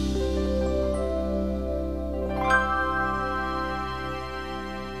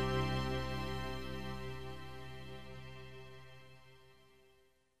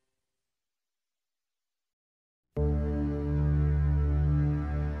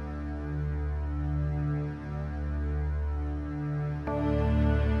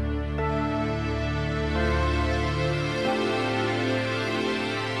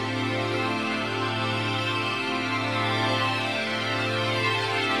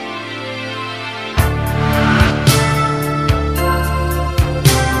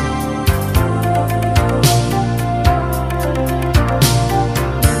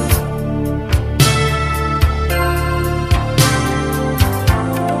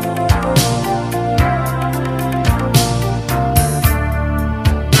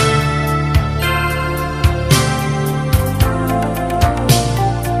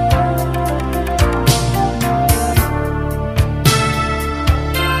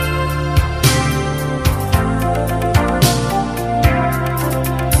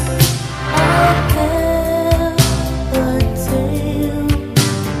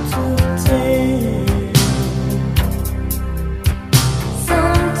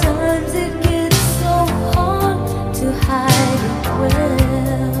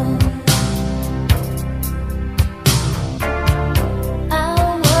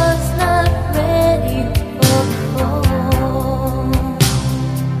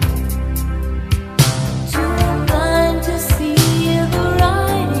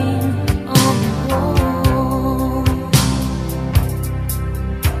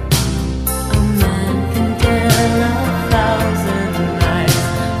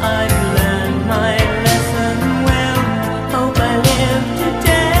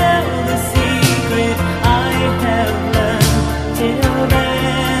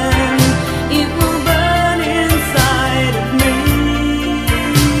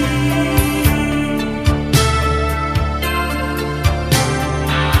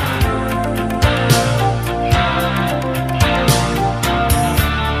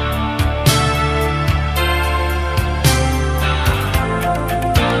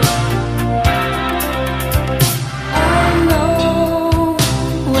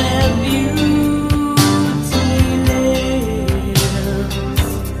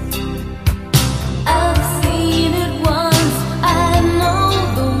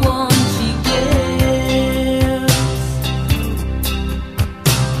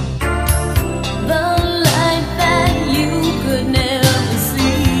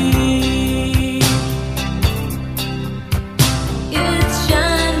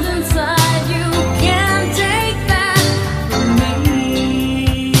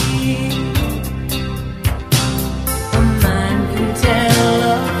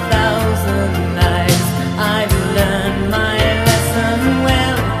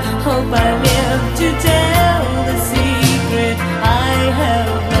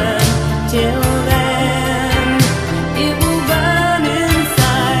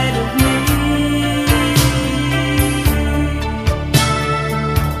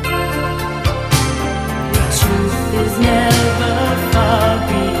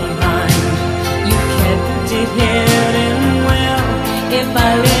 If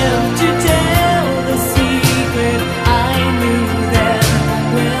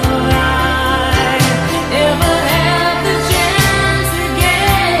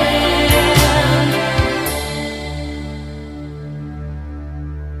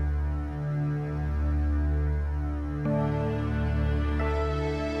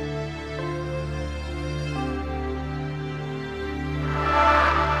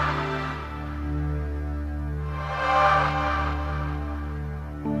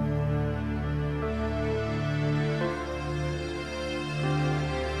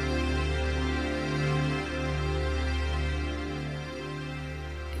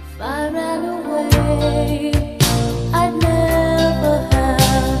I ran away, I'd never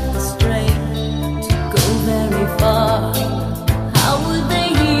have the strength to go very far. How would they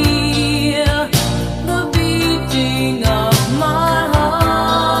hear the beating of my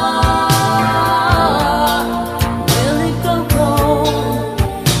heart? Will it go cold,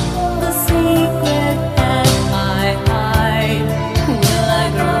 the secret that I hide? Will I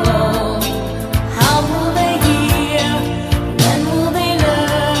grow old? How will they hear? When will they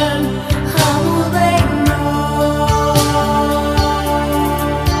learn? How will they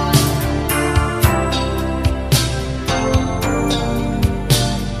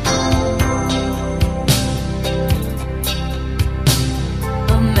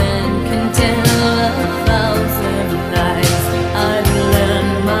A man can tell 1,000 lies. I've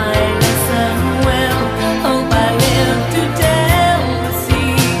learned my lesson well. Hope I live to tell the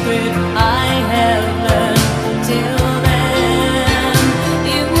secret I have learned. Till then,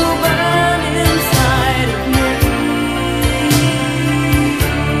 it will burn inside of me.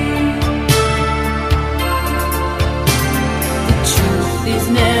 The truth is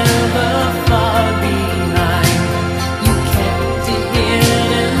never far behind. You kept it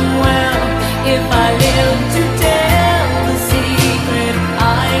hidden well. If I live to tell the secret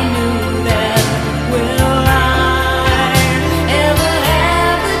I knew then, will I ever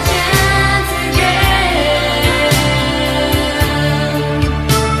have the chance again?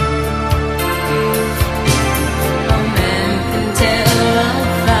 A man can tell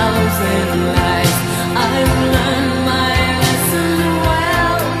 1,000 lies. I've learned my lesson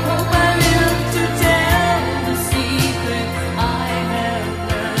well. Hope I live to tell the secret I have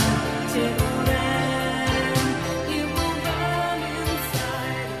learned. Till then, it will burn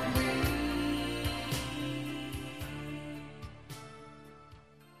inside of me.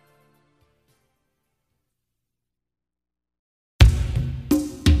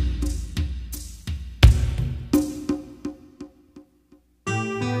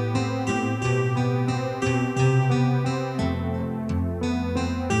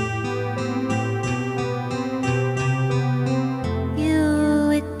 You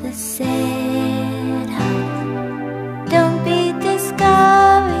with the sad heart, don't be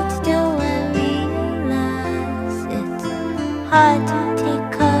discouraged. Though I realize it's hard to take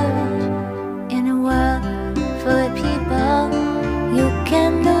courage in a world full of people. You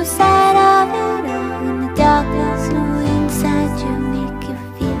can lose sight of it all in the darkness. No inside you make you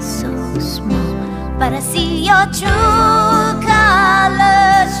feel so small. But I see your true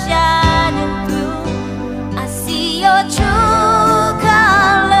colors shining through. I see your true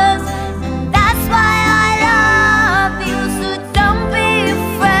colors, and that's why I love you. So don't be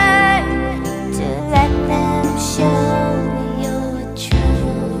afraid to let them show your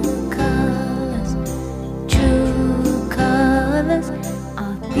true colors. True colors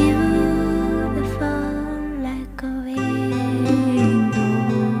are beautiful like a rainbow.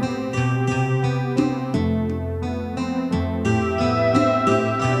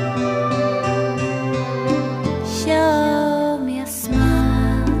 Show me a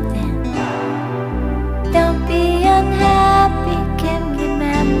smile then. Don't be unhappy. Can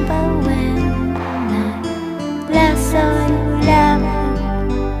remember when I last saw you laughing.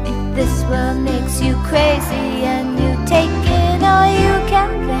 If this world makes you crazy and you take it all you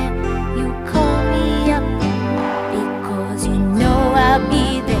can, then you call me up, because you know I'll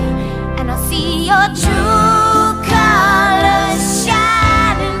be there. And I'll see your true colors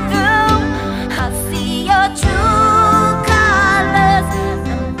shining through. I'll see your true colors,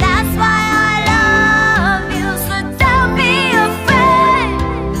 and that's why I love you. So don't be afraid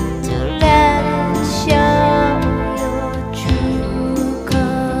to let it show your true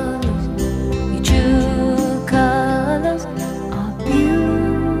colors. Your true colors are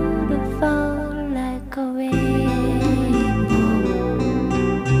beautiful like a rainbow.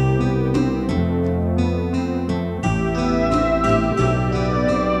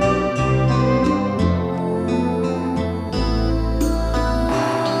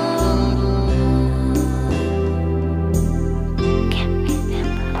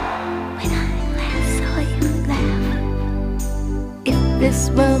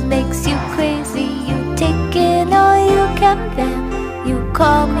 world makes you crazy, you take it all you can bear. You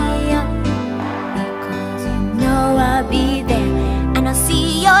call me up because you know I'll be there, and I'll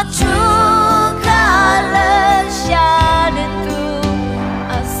see your true colors shining through.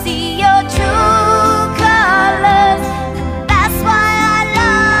 I'll see your true colors, and that's why I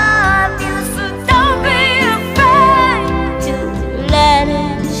love you. So don't be afraid to let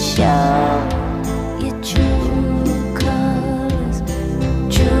it show. Your true colors,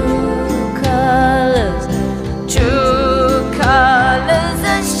 true colors, true colors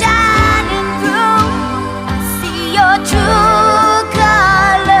are shining through. I see your true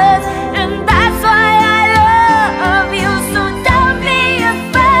colors, and that's why I love you. So don't be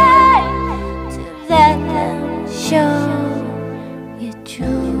afraid to let them show. Your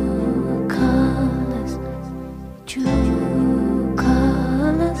true colors, true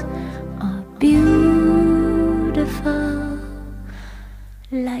colors are beautiful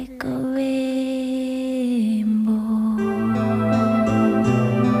like a rainbow.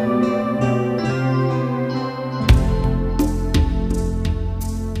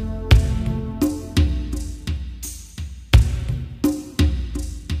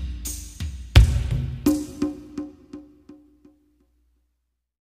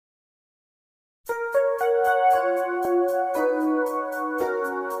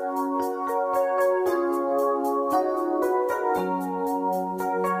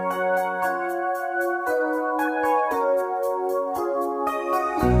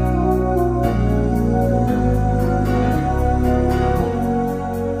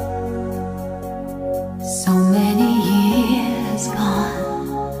 So many years gone,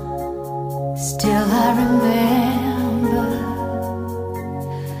 still I remember.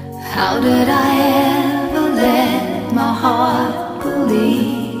 How did I ever let my heart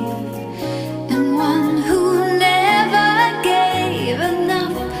believe in one who never gave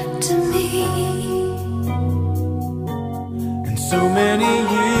enough to me? And so many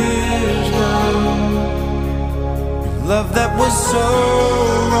years gone, with love that was so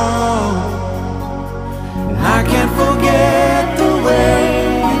wrong. I can't forget the way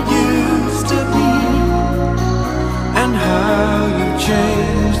it used to be, and how you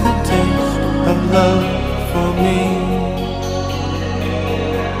changed the taste of love for me.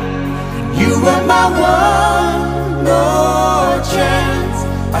 You were my one more chance.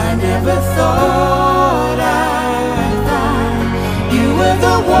 I never thought I'd find. You were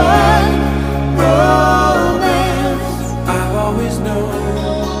the one romance I've always known.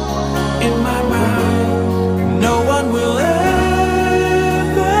 In my mind, no one will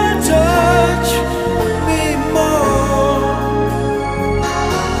ever touch me more.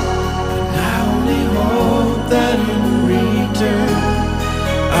 And I only hope that in return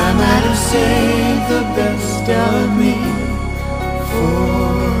I might have saved the best of me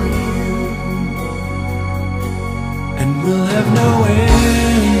for you. And we'll have no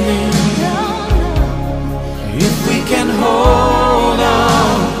ending if we can hold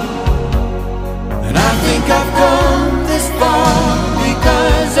on. And I think I've come this far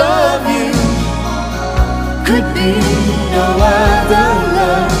because of you. Could be no other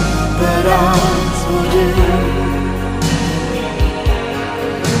love but ours will do.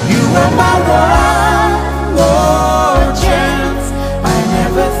 You were my one more chance. I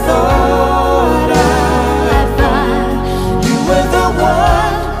never thought I'd find. You were the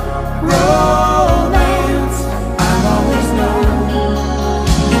one romance I've always known.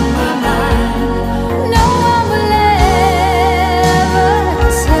 In my mind, No one will ever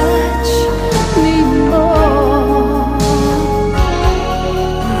touch me more.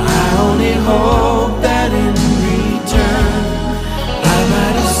 I only hope that in return I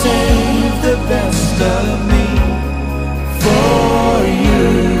might have saved the best of me for you.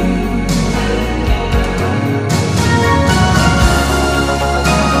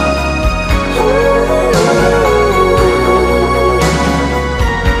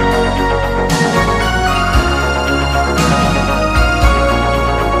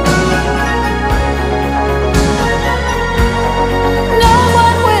 No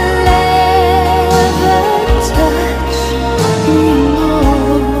one will ever touch me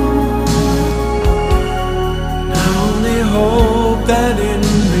more.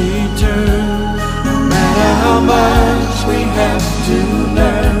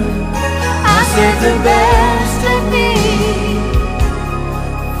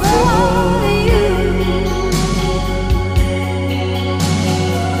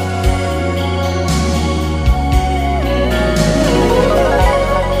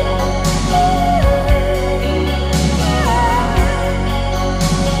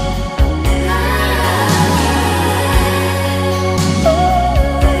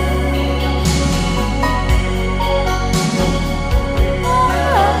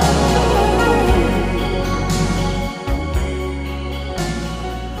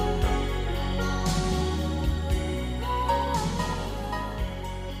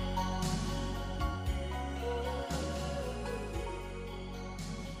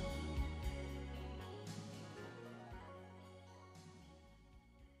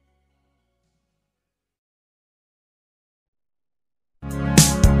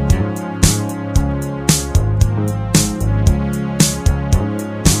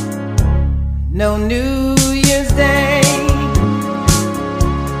 no New Year's Day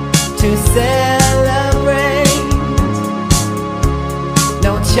to celebrate,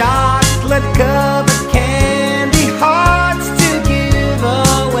 no chocolate covered candy hearts to give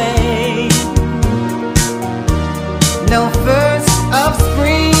away, no first of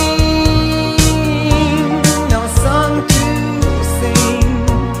spring, no song to sing.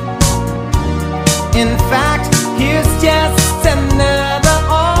 In fact, here's just another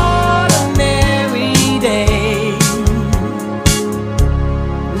ordinary day.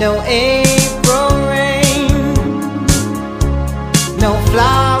 No April rain, no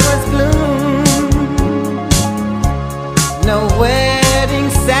flowers bloom, no wedding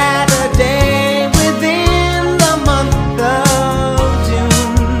Saturday within the month of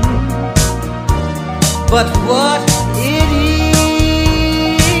June. But what it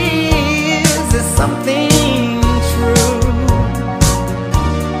is something true,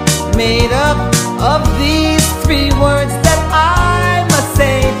 made up of these three words that I must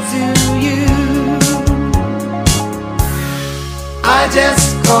say to you. I just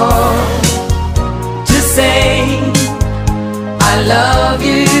called to say I love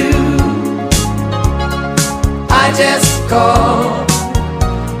you. I just called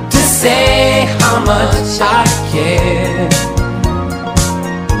to say how much I care.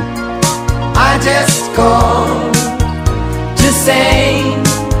 I just called to say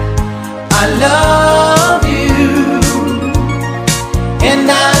I love you, and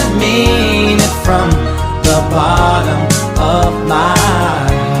I mean it from the bottom of my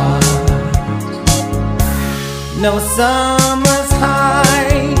heart. No summer's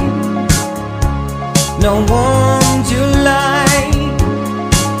high, no warm July,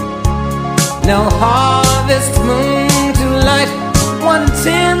 no harvest moon to light one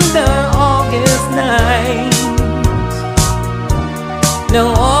tender August night, no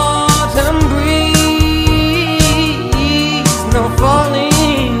autumn breeze, no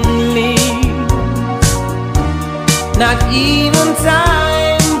falling leaves, not even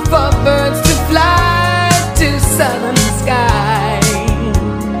time for birds to fly to southern skies,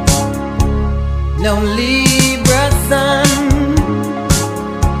 no Libra sun,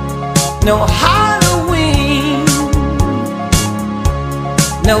 no Halloween,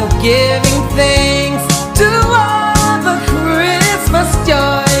 no giving thanks to all the Christmas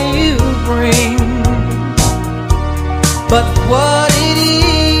joy you bring. But what it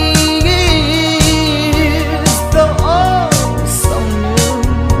is, though oh so new,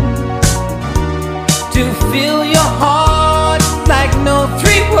 to fill your heart like no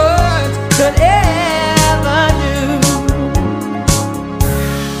three words could ever do.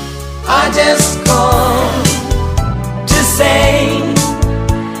 I just called to say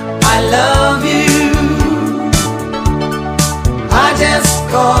I love you. I just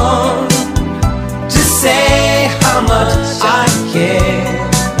called to say how much I care.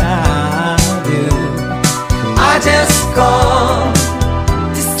 I do. I just called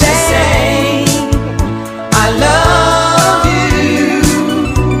to say I love you,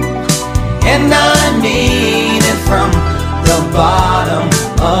 and I mean it from the bottom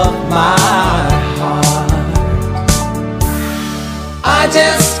of my heart.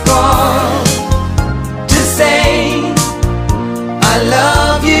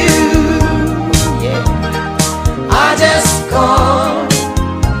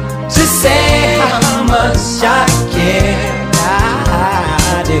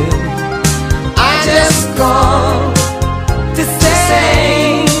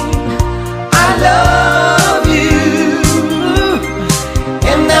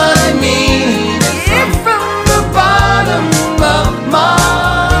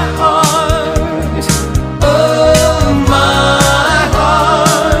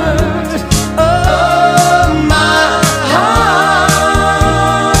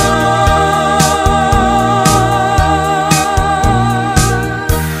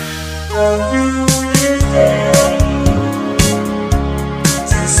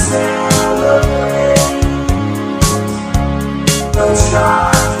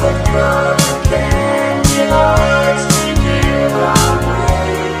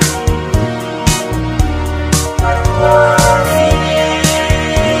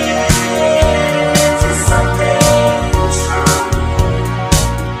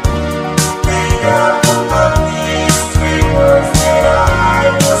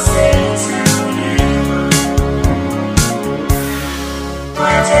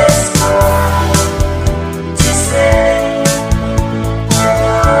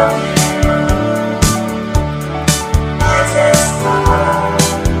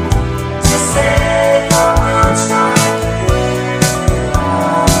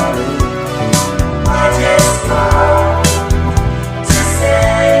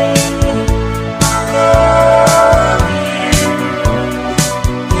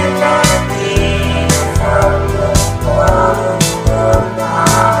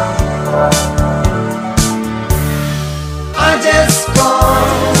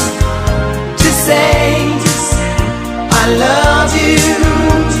 love you.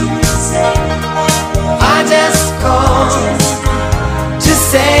 I just called